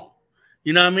phone.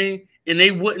 You know what I mean? And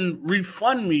they wouldn't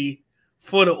refund me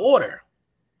for the order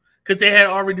because they had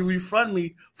already refunded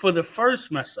me for the first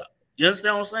mess up. You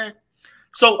understand what I'm saying?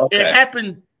 So it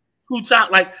happened 2 times.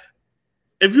 Like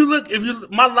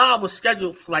my live was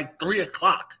scheduled for like 3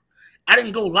 o'clock. I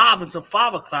didn't go live until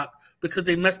 5 o'clock because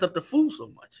they messed up the food so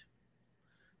much.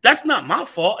 That's not my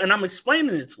fault, and I'm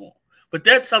explaining it to them. But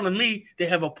they're telling me they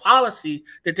have a policy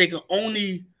that they can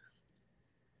only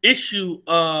issue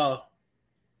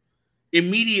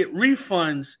immediate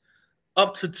refunds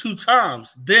up to 2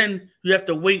 times. Then you have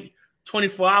to wait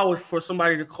 24 hours for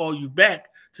somebody to call you back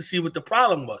to see what the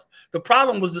problem was. The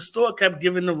problem was the store kept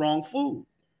giving the wrong food.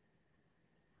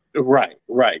 Right.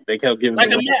 They kept giving.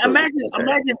 Like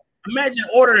imagine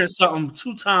ordering something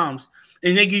 2 times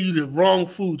and they give you the wrong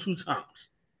food 2 times.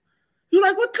 You're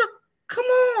like, what? Come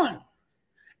on.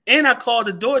 And I called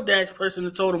the DoorDash person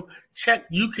and told him,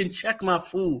 you can check my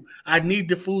food. I need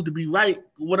the food to be right.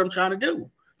 What I'm trying to do.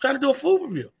 I'm trying to do a food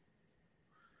review.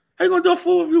 How you going to do a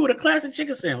food review with a classic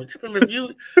chicken sandwich? I've been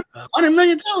reviewed 100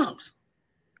 million times.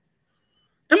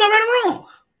 Am I right or wrong?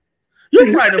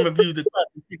 You probably done reviewed the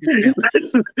classic chicken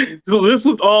sandwich. So this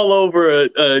was all over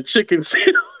a chicken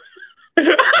sandwich.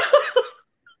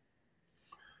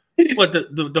 What,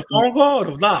 the phone call or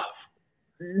the live?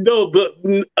 No,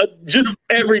 just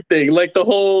everything. Like the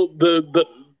whole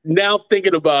now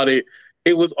thinking about it,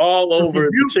 it was all over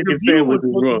the chicken sandwich.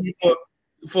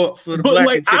 For the but black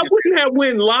like, and chicken. I wouldn't have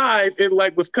went live and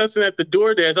like was cussing at the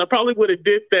DoorDash. I probably would have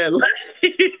did that.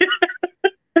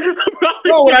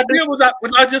 No, what I did was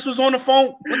I just was on the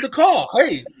phone with the call,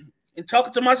 hey, and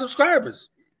talking to my subscribers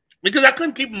because I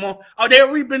couldn't keep them on. Oh, they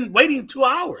already been waiting 2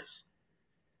 hours.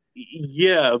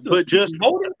 Yeah, but just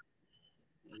voting.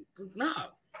 Nah,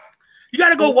 you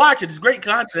got to go watch it. It's great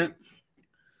content.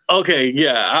 Okay,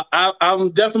 yeah,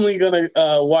 I'm definitely gonna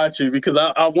watch it because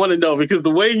I want to know, because the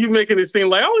way you making it seem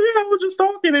like, oh yeah, I was just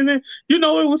talking and then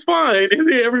it was fine, and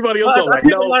then everybody else was like,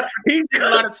 no, a lot of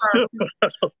times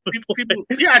people,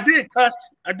 yeah, I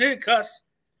did cuss.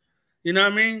 You know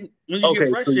what I mean? When you get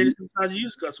frustrated, sometimes you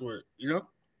use cuss word. You know?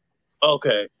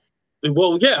 Okay.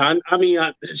 Well, yeah, I mean,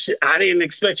 I didn't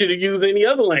expect you to use any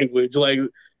other language. Like,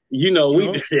 we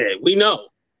know.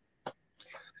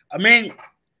 I mean,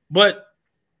 but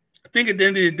I think at the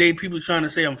end of the day, people trying to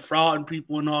say I'm frauding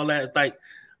people and all that. It's like,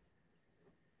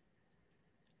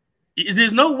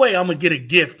 there's no way I'm gonna get a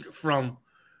gift from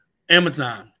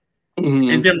Amazon and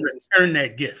then return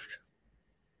that gift.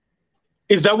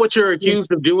 Is that what you're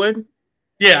accused of doing?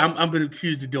 Yeah, I've been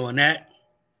accused of doing that.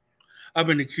 I've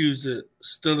been accused of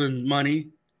stealing money.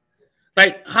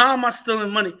 Like, how am I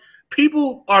stealing money?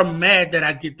 People are mad that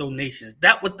I get donations.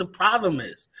 That's what the problem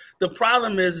is. The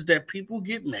problem is that people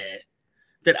get mad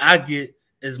that I get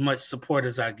as much support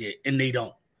as I get, and they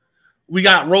don't. We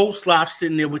got Roll Slop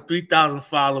sitting there with 3,000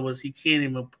 followers. He can't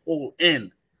even pull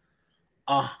in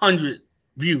 100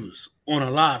 views on a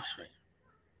live stream.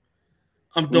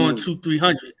 I'm doing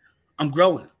 200-300. I'm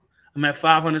growing. I'm at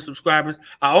 500 subscribers.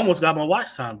 I almost got my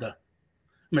watch time done.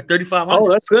 I'm at 3,500. Oh,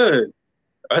 that's good.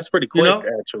 That's pretty quick,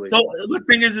 actually. So the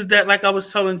thing is that, like I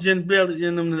was telling Jen Bailey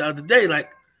and them the other day,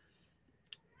 like,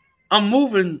 I'm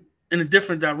moving in a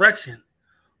different direction.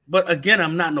 But again,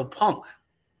 I'm not no punk.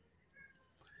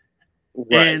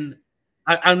 Right. And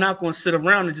I'm not going to sit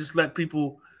around and just let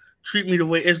people treat me the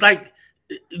way. It's like,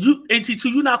 you, AT2,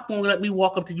 you're not going to let me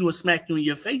walk up to you and smack you in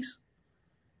your face.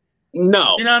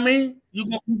 No. You know what I mean?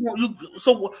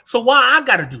 So why I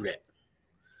got to do that?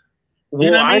 You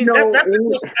know what I mean? That's the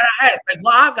question I ask. Like,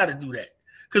 why I got to do that?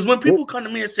 Because when people come to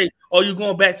me and say, oh, you're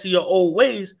going back to your old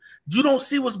ways, you don't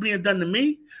see what's being done to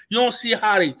me. You don't see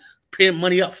how they pay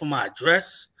money up for my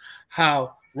address,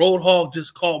 how Roadhog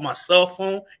just called my cell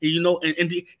phone,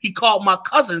 and he called my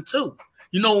cousin too.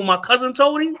 You know what my cousin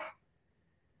told him?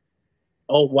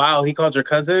 Oh, wow. He called your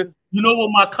cousin? You know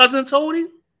what my cousin told him?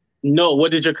 No.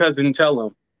 What did your cousin tell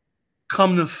him?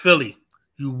 Come to Philly.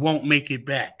 You won't make it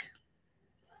back.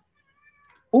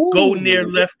 Ooh. Go near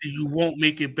Lefty. You won't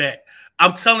make it back.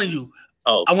 I'm telling you.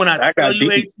 Oh, when I tell you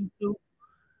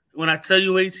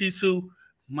AT2,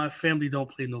 my family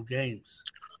don't play no games.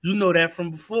 You know that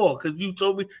from before because you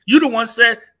told me. You the one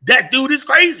said that dude is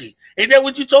crazy. Ain't that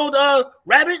what you told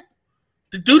Rabbit?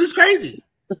 The dude is crazy.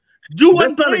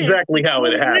 That's not exactly how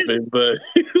it happened, but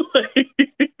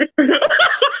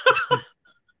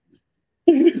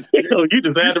you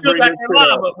just had to bring that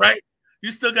live up, right?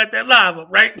 You still got that live up,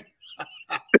 right?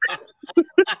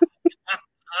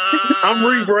 I'm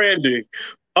rebranding.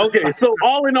 Okay, so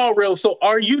all in all, real. So,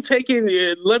 are you taking?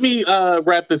 Let me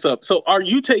wrap this up. So, are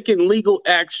you taking legal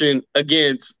action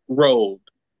against Road?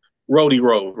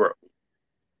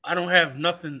 I don't have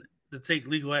nothing to take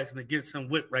legal action against him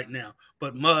with right now,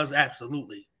 but Muzz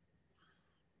absolutely.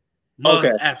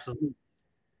 Absolutely.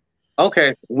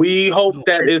 Okay, we hope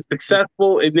that is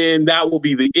successful, and then that will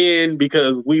be the end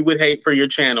because we would hate for your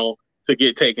channel to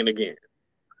get taken again.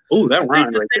 Ooh, that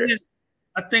rhymed right there.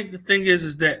 I think the thing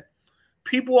is that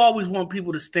people always want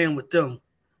people to stand with them,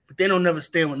 but they don't never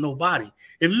stand with nobody.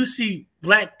 If you see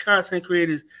black content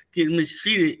creators getting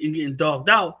mistreated and getting dogged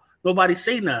out, Nobody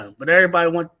say nothing, but everybody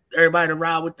want everybody to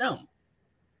ride with them.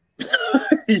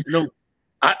 You know,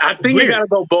 I think it gotta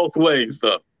go both ways,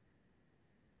 though.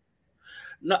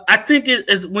 No, I think it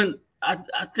is when I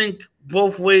think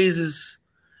both ways is.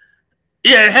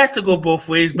 Yeah, it has to go both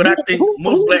ways, but I think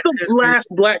most black was the last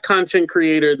black content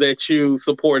creator that you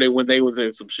supported when they was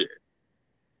in some shit?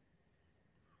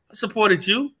 I supported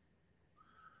you.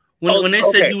 When they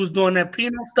said you was doing that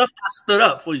peanut stuff, I stood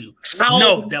up for you.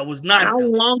 No, that was not. How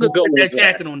long ago was that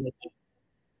jacket on that?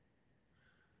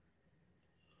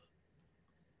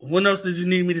 When else did you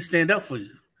need me to stand up for you?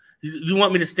 You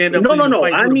want me to stand up for you? No.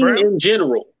 I mean in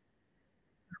general.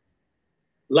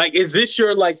 Like, is this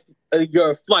your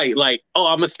your flight? Like, oh,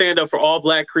 I'm gonna stand up for all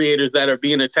black creators that are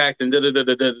being attacked and da da da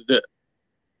da da da.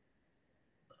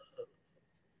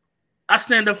 I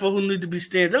stand up for who need to be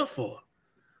stand up for.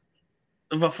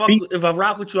 If I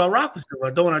rock with you, I rock with you.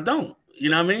 If I don't, I don't.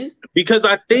 You know what I mean? Because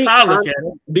I think I look at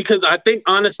it. Because I think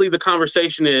honestly, the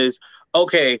conversation is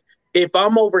okay. If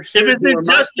I'm over here, if it's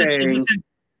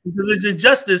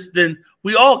injustice, then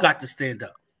we all got to stand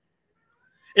up.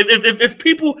 If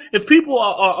people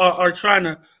are trying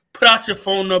to put out your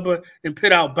phone number and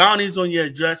put out bounties on your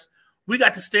address, we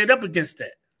got to stand up against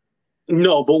that.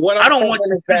 No, but what I don't want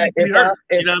you to be hurt.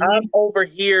 If I'm over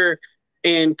here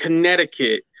in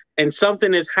Connecticut and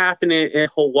something is happening in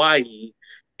Hawaii,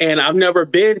 and I've never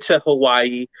been to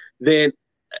Hawaii, then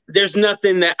there's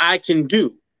nothing that I can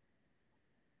do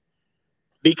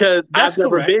because I've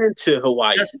never been to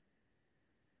Hawaii.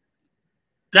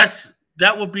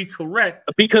 That would be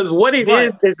correct. Because what it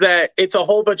is that it's a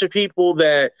whole bunch of people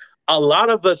that a lot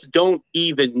of us don't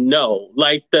even know.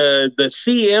 Like the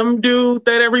CM dude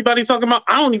that everybody's talking about,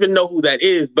 I don't even know who that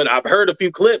is, but I've heard a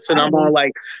few clips and I'm all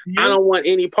like, I don't want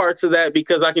any parts of that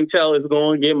because I can tell it's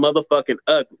going to get motherfucking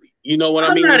ugly. You know what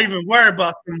I mean? I'm not even worried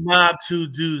about the mob 2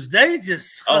 dudes. They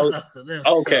just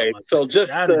okay. So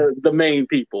just the main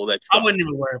people that I wouldn't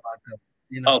even worry about them.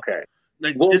 You know? Okay.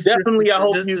 Like, well, definitely, I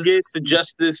hope you get the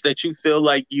justice that you feel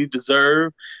like you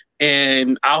deserve.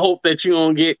 And I hope that you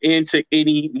don't get into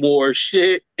any more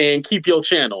shit and keep your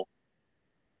channel.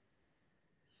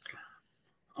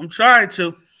 I'm trying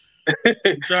to. All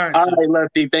right,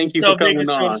 Lefty. Thank you for coming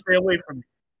on. Stay away from me.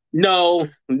 No.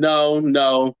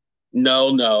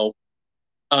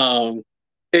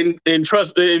 And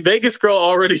trust, Vegas Girl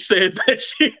already said that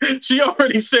she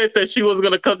already said that she was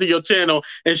gonna come to your channel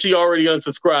and she already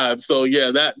unsubscribed. So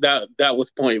yeah, that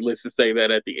was pointless to say that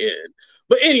at the end.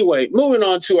 But anyway, moving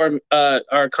on to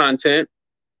our content.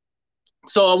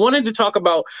 So I wanted to talk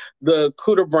about the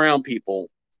Cooter Brown people,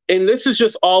 and this is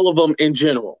just all of them in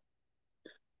general.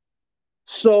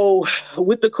 So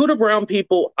with the Cooter Brown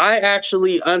people, I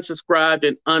actually unsubscribed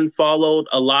and unfollowed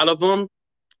a lot of them.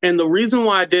 And the reason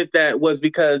why I did that was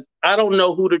because I don't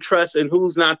know who to trust and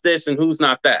who's not this and who's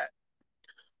not that.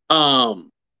 I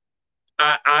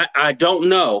don't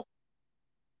know.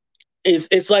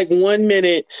 It's like 1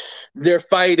 minute they're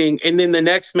fighting and then the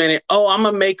next minute, oh, I'm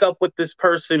gonna make up with this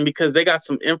person because they got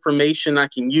some information I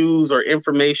can use or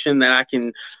information that I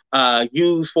can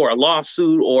use for a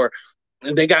lawsuit, or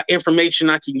they got information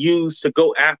I can use to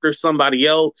go after somebody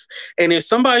else. And if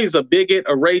somebody's a bigot,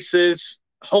 a racist,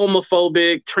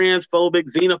 homophobic, transphobic,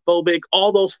 xenophobic,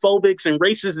 all those phobics and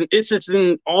racists and isms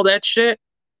and all that shit,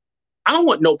 I don't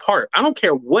want no part. I don't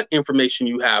care what information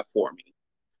you have for me.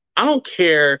 I don't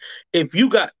care if you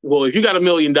got $1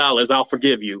 million, I'll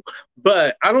forgive you.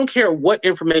 But I don't care what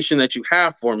information that you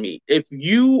have for me. If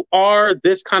you are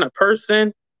this kind of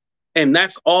person and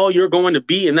that's all you're going to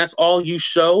be and that's all you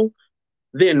show,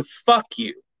 then fuck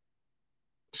you.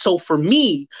 So for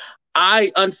me,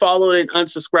 I unfollowed and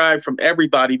unsubscribed from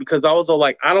everybody because I was all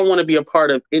like, I don't want to be a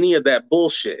part of any of that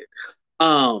bullshit.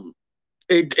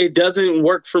 It doesn't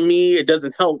work for me. It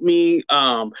doesn't help me.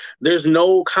 There's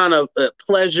no kind of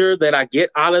pleasure that I get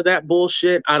out of that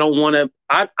bullshit. I don't want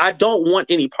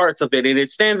any parts of it. And it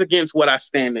stands against what I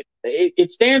stand.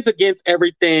 It stands against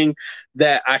everything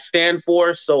that I stand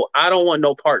for. So I don't want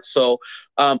no parts. So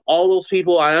all those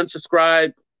people I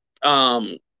unsubscribed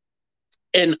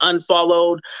and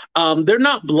unfollowed. They're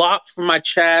not blocked from my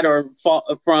chat or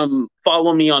from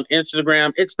follow me on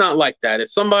Instagram. It's not like that. If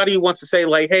somebody wants to say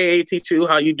like, hey, AT2,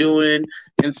 how you doing?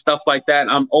 And stuff like that,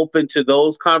 I'm open to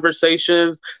those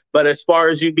conversations. But as far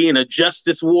as you being a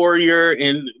justice warrior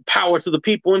and power to the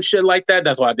people and shit like that,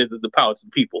 that's why I did the power to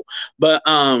the people. But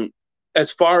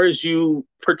as far as you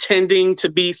pretending to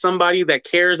be somebody that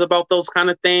cares about those kind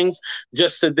of things,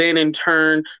 just to then in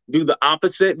turn do the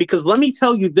opposite, because let me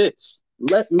tell you this.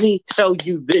 Let me tell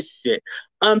you this shit.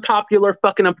 Unpopular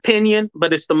fucking opinion,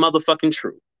 but it's the motherfucking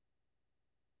truth.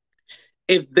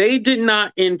 If they did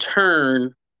not in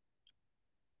turn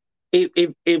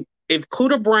if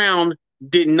Cooter Brown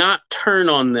did not turn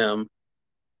on them,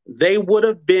 they would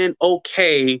have been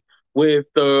okay with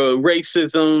the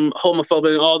racism, homophobia,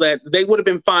 and all that. They would have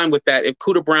been fine with that if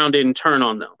Cooter Brown didn't turn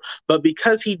on them. But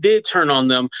because he did turn on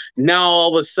them, now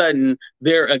all of a sudden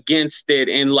they're against it,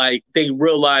 and like they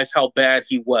realize how bad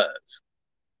he was.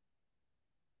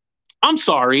 I'm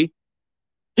sorry.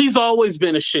 He's always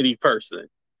been a shitty person.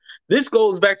 This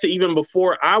goes back to even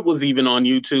before I was even on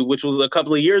YouTube, which was a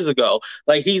couple of years ago.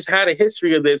 Like, he's had a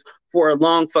history of this for a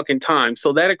long fucking time.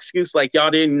 So that excuse, like,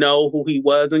 y'all didn't know who he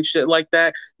was and shit like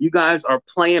that, you guys are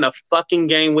playing a fucking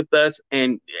game with us,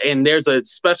 and there's a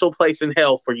special place in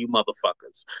hell for you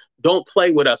motherfuckers. Don't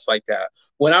play with us like that.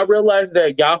 When I realized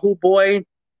that Yahoo Boy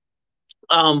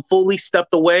fully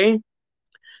stepped away,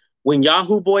 when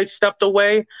Yahoo Boy stepped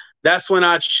away, that's when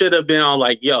I should have been all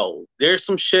like, yo, there's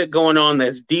some shit going on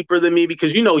that's deeper than me.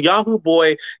 Because, you know, Yahoo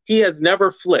Boy, he has never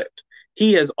flipped.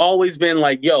 He has always been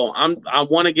like, yo, I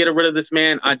want to get rid of this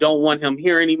man. I don't want him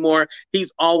here anymore.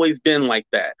 He's always been like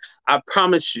that. I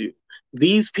promise you,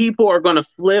 these people are going to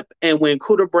flip. And when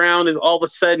Cooter Brown is all of a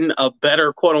sudden a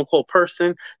better, quote unquote,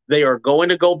 person, they are going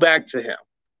to go back to him.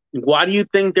 Why do you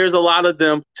think there's a lot of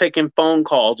them taking phone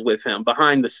calls with him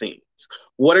behind the scenes?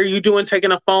 What are you doing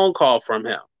taking a phone call from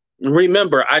him?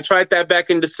 Remember, I tried that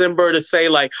back in December to say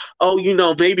like, oh, you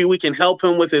know, maybe we can help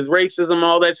him with his racism,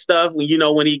 all that stuff. You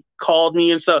know, when he called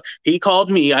me and stuff, he called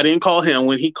me. I didn't call him.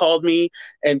 When he called me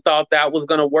and thought that was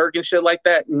going to work and shit like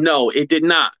that, no, it did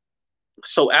not.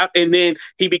 So, and then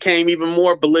he became even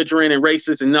more belligerent and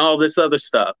racist and all this other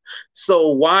stuff. So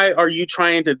why are you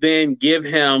trying to then give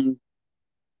him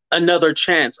another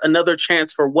chance? Another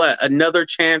chance for what? Another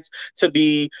chance to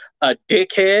be a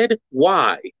dickhead?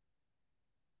 Why?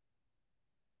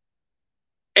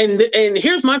 And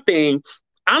here's my thing.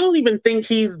 I don't even think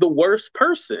he's the worst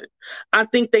person. I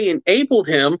think they enabled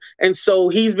him, and so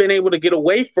he's been able to get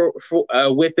away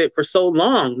with it for so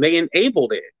long. They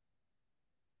enabled it.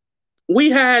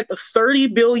 We had 30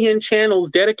 billion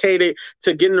channels dedicated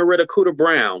to getting rid of Cooter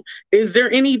Brown. Is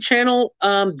there any channel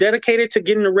dedicated to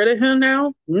getting rid of him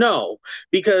now? No,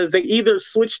 because they either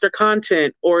switch their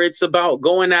content or it's about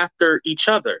going after each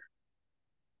other.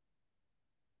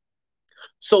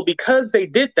 So because they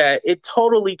did that, it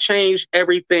totally changed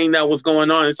everything that was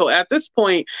going on. And so at this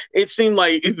point, it seemed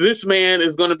like this man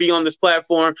is going to be on this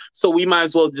platform, so we might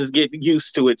as well just get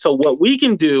used to it. So what we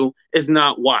can do is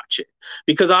not watch it,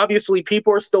 because obviously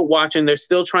people are still watching. They're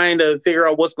still trying to figure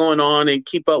out what's going on and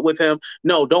keep up with him.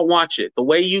 No, don't watch it. The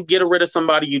way you get rid of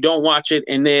somebody, you don't watch it,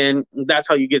 and then that's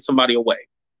how you get somebody away.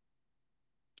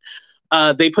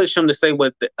 They push him to say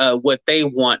what they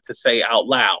want to say out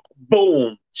loud.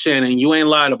 Boom, Shannon, you ain't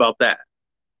lied about that.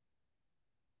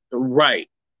 Right.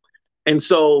 And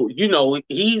so, you know,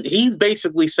 he's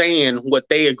basically saying what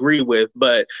they agree with,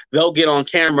 but they'll get on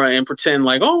camera and pretend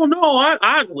like, oh, no,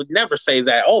 I would never say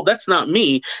that. Oh, that's not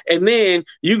me. And then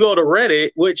you go to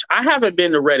Reddit, which I haven't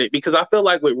been to Reddit, because I feel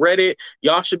like with Reddit,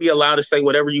 y'all should be allowed to say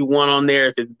whatever you want on there.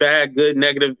 If it's bad, good,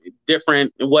 negative,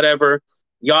 different, whatever,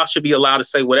 y'all should be allowed to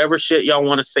say whatever shit y'all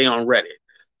want to say on Reddit.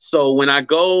 So when I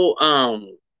go,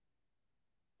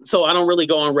 so I don't really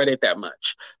go on Reddit that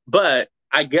much, but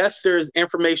I guess there's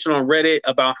information on Reddit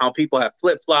about how people have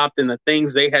flip-flopped and the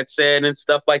things they had said and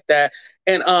stuff like that.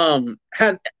 And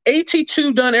has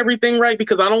AT2 done everything right?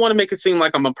 Because I don't want to make it seem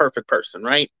like I'm a perfect person,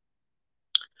 right?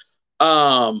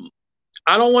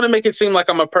 I don't want to make it seem like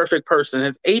I'm a perfect person.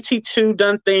 Has AT2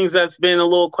 done things that's been a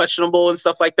little questionable and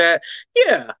stuff like that?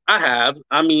 Yeah, I have.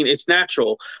 I mean, it's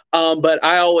natural. But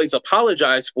I always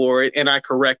apologize for it and I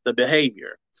correct the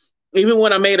behavior. Even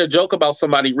when I made a joke about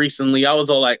somebody recently, I was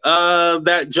all like,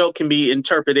 that joke can be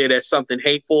interpreted as something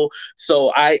hateful.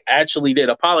 So I actually did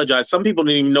apologize. Some people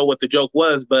didn't even know what the joke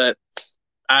was, but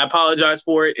I apologized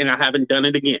for it and I haven't done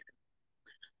it again.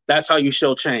 That's how you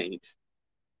show change.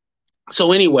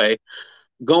 So anyway,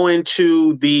 going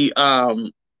to the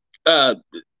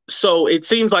so it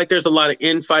seems like there's a lot of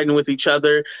infighting with each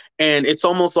other, and it's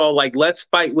almost all like, let's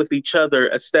fight with each other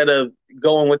instead of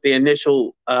going with the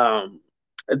initial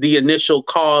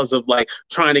cause of like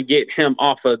trying to get him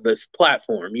off of this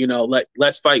platform. You know,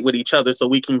 let's fight with each other so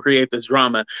we can create this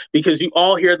drama, because you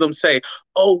all hear them say,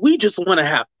 oh, we just want to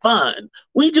have fun.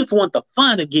 We just want the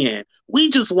fun again. We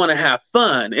just want to have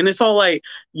fun. And it's all like,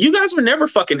 you guys were never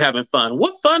fucking having fun.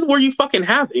 What fun were you fucking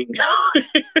having?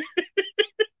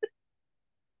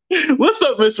 What's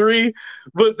up, Miss Ree?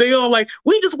 But they all like,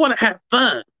 we just want to have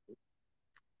fun.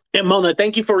 And Mona,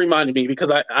 thank you for reminding me, because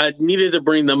I needed to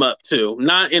bring them up too.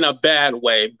 Not in a bad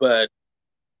way, but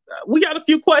we got a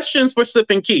few questions for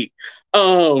Sip&Ki.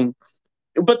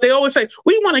 But they always say,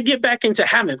 we want to get back into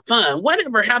having fun.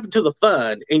 Whatever happened to the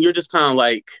fun? And you're just kind of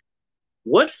like,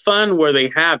 what fun were they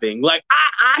having? Like,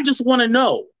 I just want to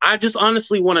know. I just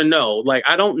honestly want to know. Like,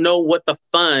 I don't know what the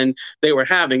fun they were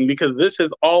having, because this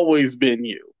has always been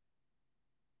you.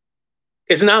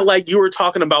 It's not like you were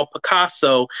talking about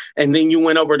Picasso and then you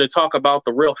went over to talk about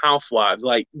the Real Housewives.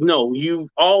 Like, no, you've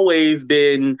always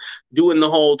been doing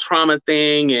the whole trauma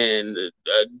thing and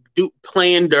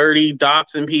playing dirty,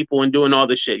 doxing people and doing all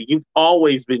this shit. You've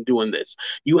always been doing this.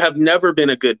 You have never been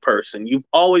a good person. You've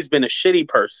always been a shitty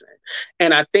person.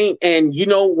 And I think, and you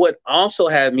know what also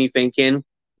had me thinking,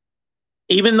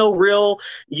 even though Real,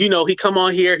 you know, he come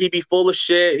on here, he be full of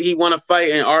shit, he want to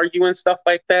fight and argue and stuff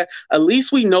like that, at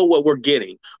least we know what we're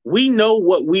getting. We know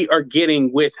what we are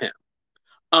getting with him.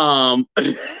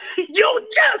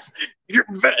 Yes!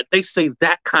 They say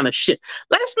that kind of shit.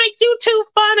 Let's make YouTube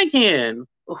fun again.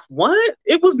 What?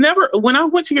 It was never, when I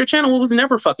went to your channel, it was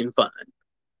never fucking fun.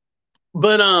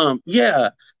 But,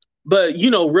 yeah. But, you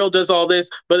know, Real does all this,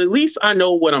 but at least I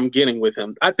know what I'm getting with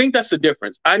him. I think that's the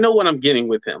difference. I know what I'm getting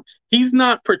with him. He's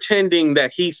not pretending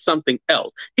that he's something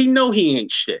else. He know he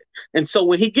ain't shit. And so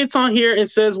when he gets on here and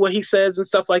says what he says and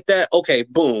stuff like that, okay,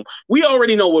 boom. We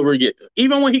already know what we're getting.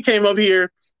 Even when he came up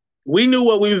here, we knew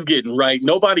what we was getting, right?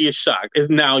 Nobody is shocked.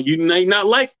 It's now, you may not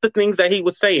like the things that he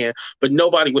was saying, but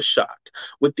nobody was shocked.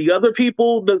 With the other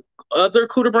people, the other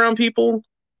Cooter Brown people,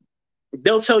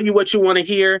 they'll tell you what you want to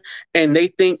hear, and they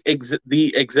think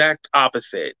the exact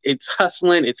opposite. It's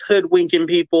hustling, it's hoodwinking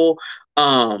people.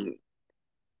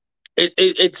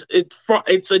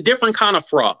 It's a different kind of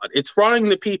fraud. It's frauding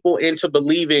the people into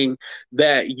believing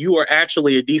that you are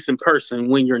actually a decent person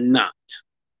when you're not.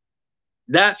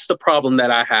 That's the problem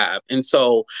that I have. And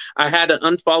so I had to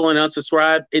unfollow and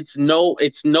unsubscribe. It's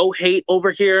no hate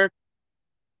over here.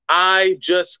 I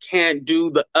just can't do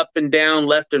the up and down,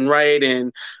 left and right.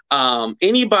 And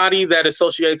anybody that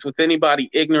associates with anybody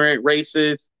ignorant,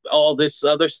 racist, all this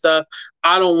other stuff,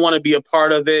 I don't want to be a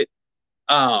part of it.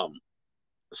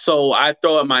 So I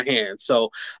throw up my hands. So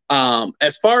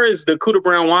as far as the Cooter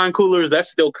Brown wine coolers,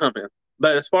 that's still coming.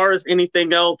 But as far as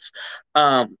anything else,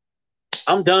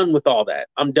 I'm done with all that.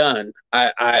 I'm done.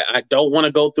 I don't want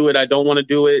to go through it. I don't want to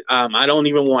do it. I don't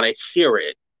even want to hear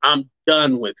it. I'm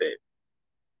done with it.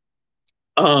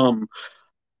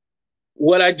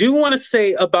 What I do want to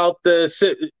say about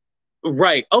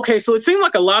right. Okay. So it seemed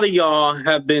like a lot of y'all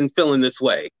have been feeling this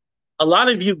way. A lot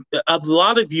of you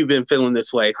been feeling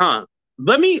this way, huh?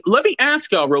 Let me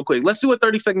ask y'all real quick. Let's do a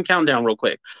 30-second countdown real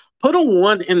quick. Put a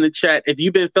 1 in the chat if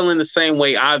you've been feeling the same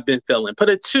way I've been feeling. Put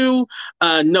a 2.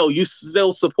 No, you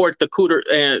still support the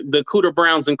Cooter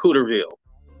Browns in Cooterville.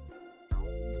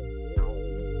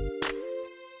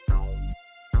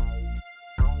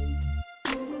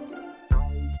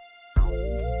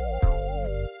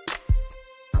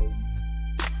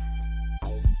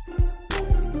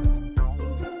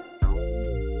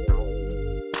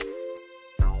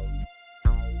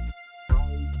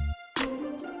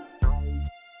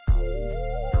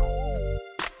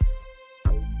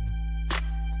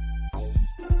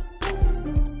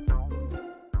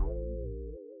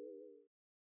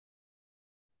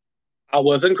 I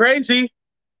wasn't crazy.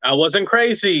 I wasn't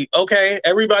crazy. Okay,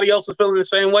 everybody else is feeling the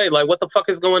same way. Like, what the fuck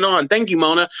is going on? Thank you,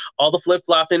 Mona. All the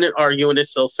flip-flopping and arguing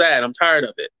is so sad. I'm tired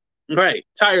of it. Right,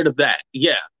 tired of that.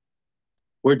 Yeah.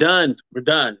 We're done. We're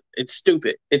done. It's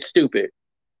stupid. It's stupid.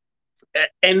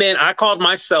 And then I called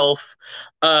myself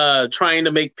trying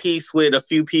to make peace with a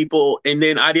few people, and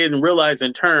then I didn't realize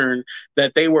in turn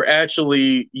that they were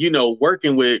actually, you know,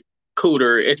 working with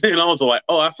Cooter. And then I was like,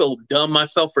 oh, I feel dumb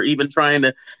myself for even trying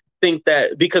to think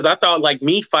that, because I thought like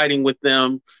me fighting with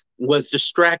them was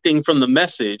distracting from the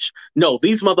message. No,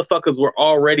 these motherfuckers were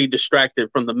already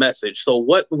distracted from the message. So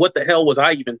what the hell was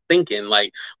I even thinking?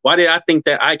 Like, why did I think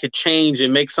that I could change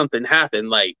and make something happen?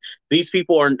 Like, these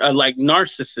people are like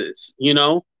narcissists, you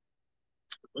know?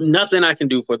 Nothing I can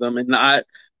do for them, and I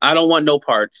don't want no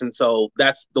parts. And so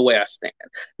that's the way I stand.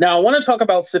 Now I want to talk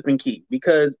about Sip&Ki,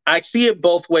 because I see it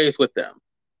both ways with them.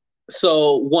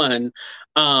 So one,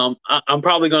 I'm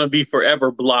probably going to be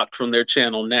forever blocked from their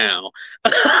channel now.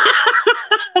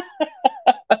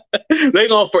 They're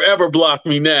going to forever block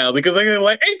me now, because they're going to be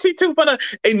like, AT2 put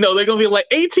us, and no, they're going to be like,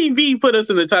 ATV put us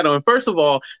in the title. And first of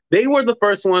all, they were the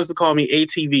first ones to call me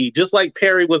ATV, just like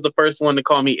Perry was the first one to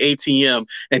call me ATM.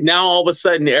 And now all of a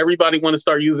sudden, everybody want to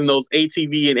start using those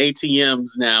ATV and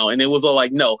ATMs now. And it was all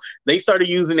like, no, they started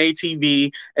using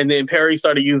ATV, and then Perry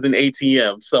started using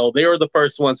ATM. So they were the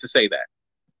first ones to say that.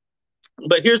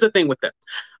 But here's the thing with them.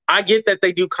 I get that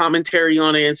they do commentary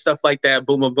on it and stuff like that,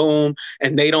 boom, boom, boom,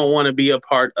 and they don't want to be a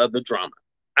part of the drama.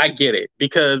 I get it,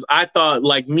 because I thought,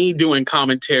 like, me doing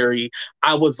commentary,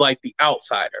 I was like the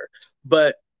outsider,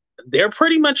 but they're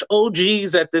pretty much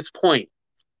OGs at this point.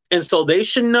 And so they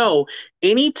should know,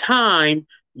 anytime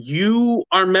you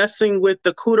are messing with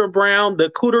the Cooter Brown, the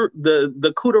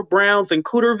Cooter Browns in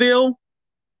Cooterville,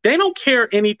 they don't care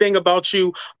anything about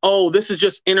you. Oh, this is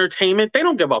just entertainment. They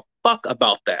don't give a fuck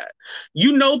about that.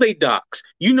 You know they dox.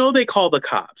 You know they call the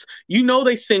cops. You know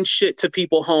they send shit to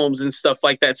people's homes and stuff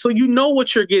like that. So you know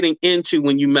what you're getting into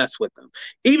when you mess with them.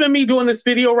 Even me doing this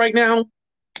video right now,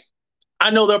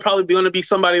 I know there'll probably going to be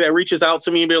somebody that reaches out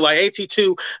to me and be like,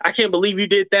 AT2, I can't believe you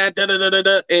did that. Da, da, da, da,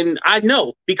 da. And I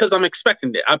know, because I'm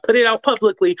expecting it. I put it out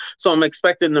publicly, so I'm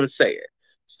expecting them to say it.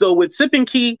 So with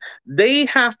Sip&Ki, they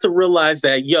have to realize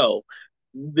that, yo,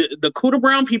 the Cooter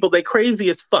Brown people, they crazy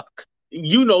as fuck.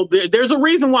 You know, there's a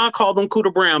reason why I call them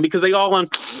Cooter Brown, because they all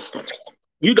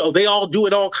they all do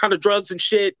it, all kind of drugs and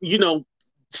shit, you know,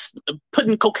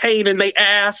 putting cocaine in their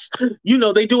ass, you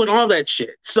know, they doing all that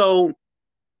shit. So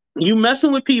you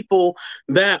messing with people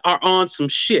that are on some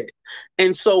shit.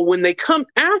 And so when they come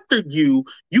after you,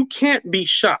 you can't be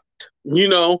shocked. You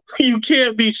know, you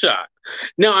can't be shocked.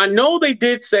 Now, I know they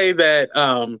did say that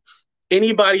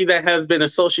anybody that has been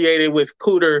associated with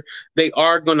Cooter, they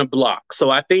are going to block. So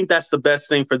I think that's the best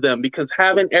thing for them, because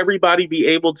having everybody be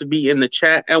able to be in the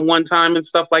chat at one time and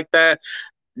stuff like that,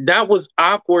 that was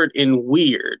awkward and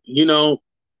weird, you know.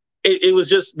 It was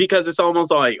just because it's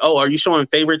almost like, oh, are you showing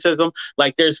favoritism?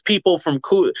 Like, there's people from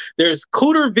there's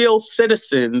Cooterville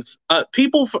citizens,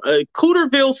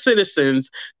 Cooterville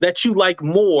citizens that you like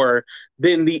more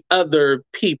than the other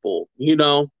people, you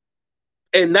know?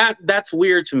 And that's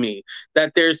weird to me,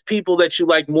 that there's people that you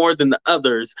like more than the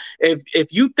others.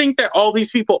 If you think that all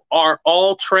these people are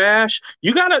all trash,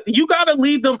 you gotta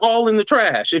leave them all in the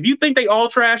trash. If you think they all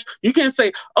trash, you can't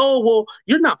say, oh, well,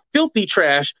 you're not filthy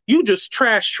trash, you just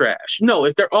trash. No,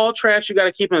 if they're all trash, you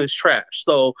gotta keep them as trash.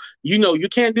 So, you know, you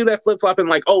can't do that flip-flopping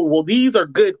like, oh, well, these are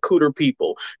good Cooter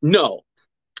people. No.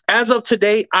 As of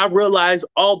today, I realize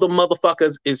all the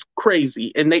motherfuckers is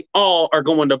crazy, and they all are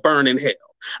going to burn in hell.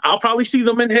 I'll probably see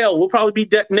them in hell. We'll probably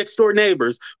be next door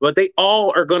neighbors, but they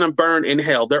all are going to burn in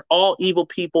hell. They're all evil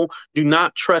people. Do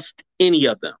not trust any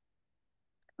of them.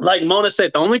 Like Mona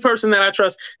said, the only person that I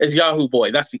trust is Yahoo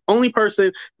Boy. That's the only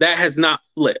person that has not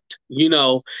flipped. You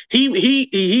know, he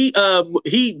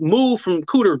moved from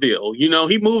Cooterville. You know,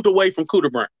 he moved away from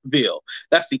Cooterville.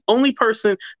 That's the only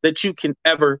person that you can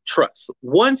ever trust.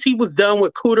 Once he was done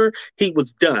with Cooter, he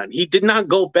was done. He did not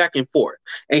go back and forth.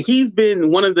 And he's been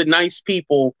one of the nice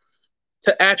people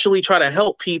to actually try to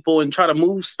help people and try to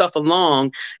move stuff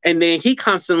along. And then he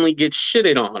constantly gets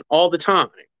shitted on all the time.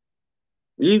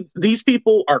 These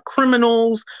people are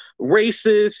criminals,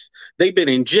 racists. They've been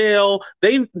in jail.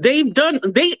 They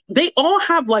all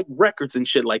have like records and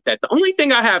shit like that. The only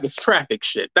thing I have is traffic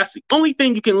shit. That's the only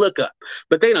thing you can look up.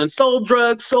 But they done sold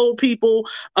drugs, sold people,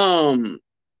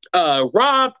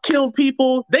 robbed, killed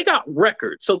people. They got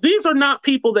records. So these are not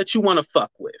people that you want to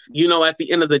fuck with, you know, at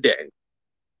the end of the day.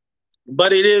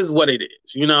 But it is what it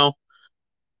is, you know.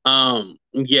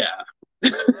 Yeah.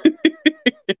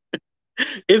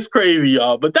 It's crazy,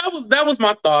 y'all. But that was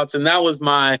my thoughts, and that was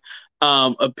my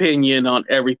opinion on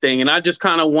everything. And I just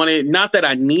kind of wanted, not that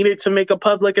I needed to make a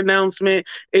public announcement,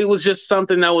 it was just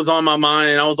something that was on my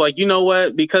mind. And I was like, you know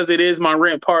what? Because it is my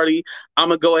rent party, I'm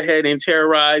gonna go ahead and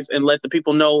terrorize and let the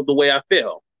people know the way I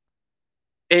feel.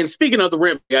 And speaking of the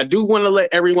rent, I do want to let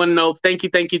everyone know, thank you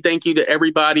to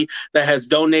everybody that has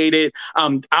donated.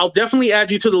 I'll definitely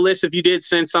add you to the list if you did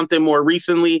send something more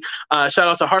recently. Shout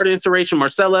out to Heart Inspiration,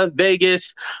 Marcella,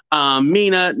 Vegas,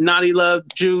 Mina, Naughty Love,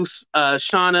 Juice,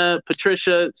 Shauna,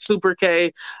 Patricia, Super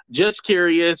K, Just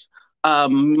Curious,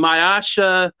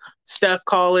 Mayasha, Steph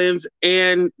Collins,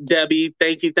 and Debbie.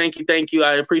 Thank you.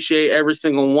 I appreciate every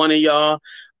single one of y'all.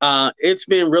 It's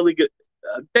been really good.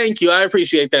 Thank you. I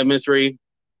appreciate that, Miss Reed.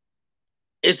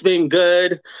 It's been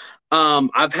good.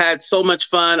 I've had so much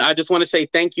fun. I just want to say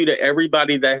thank you to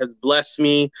everybody that has blessed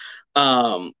me.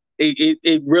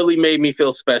 It really made me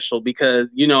feel special, because,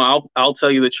 you know, I'll tell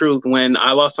you the truth. When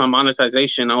I lost my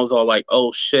monetization, I was all like,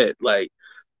 oh shit, like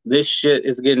this shit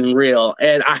is getting real.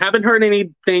 And I haven't heard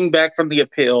anything back from the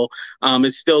appeal.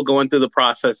 It's still going through the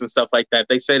process and stuff like that.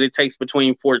 They said it takes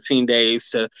between 14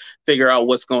 days to figure out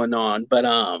what's going on. But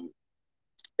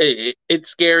it's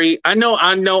scary. I know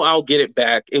I'll get it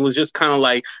back. It was just kind of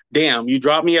like, damn, you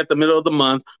dropped me at the middle of the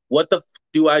month. What the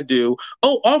do I do?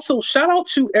 Oh, also shout out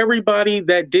to everybody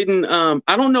that didn't,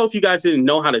 I don't know if you guys didn't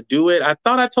know how to do it. I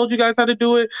thought I told you guys how to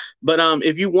do it, but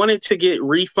if you wanted to get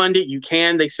refunded, you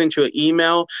can. They sent you an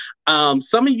email.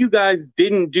 Some of you guys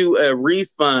didn't do a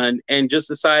refund and just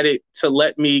decided to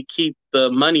let me keep the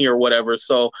money or whatever.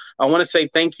 So I want to say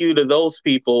thank you to those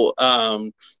people. I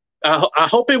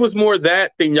hope it was more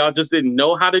that than y'all just didn't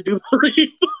know how to do the refund.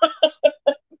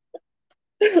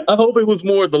 I hope it was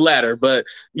more the latter, but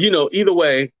you know, either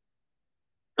way,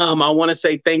 I want to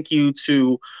say thank you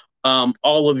to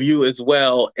all of you as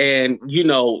well. And you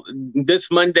know,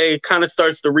 this Monday kind of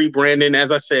starts the rebranding.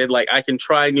 As I said, like I can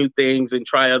try new things and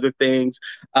try other things.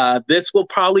 This will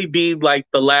probably be like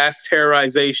the last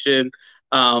terrorization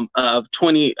of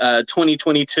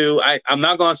 2022. I'm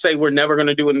not going to say we're never going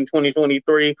to do it in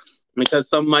 2023 because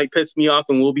some might piss me off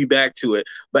and we'll be back to it.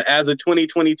 But as of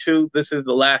 2022, this is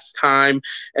the last time.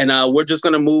 And we're just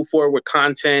going to move forward with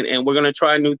content and we're going to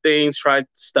try new things, try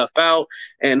stuff out,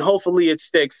 and hopefully it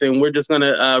sticks. And we're just going to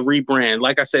rebrand.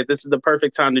 Like I said, this is the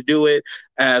perfect time to do it,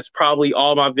 as probably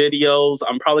all my videos,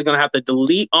 I'm probably going to have to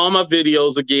delete all my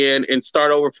videos again and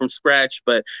start over from scratch.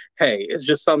 But hey, it's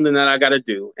just something that I got to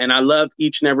do. And I love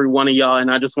each and every one of y'all. And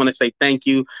I just want to say thank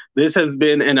you. This has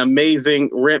been an amazing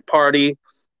rent party.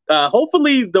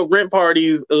 Hopefully the rent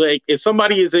parties, like if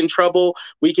somebody is in trouble,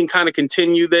 we can kind of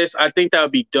continue this. I think that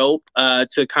would be dope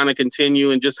to kind of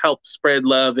continue and just help spread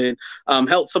love and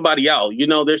help somebody out. You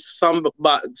know, there's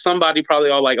somebody probably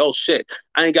all like, oh shit,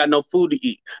 I ain't got no food to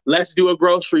eat. Let's do a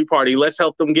grocery party. Let's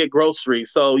help them get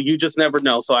groceries. So you just never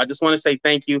know. So I just want to say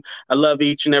thank you. I love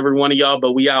each and every one of y'all,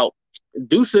 but we out.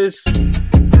 Deuces.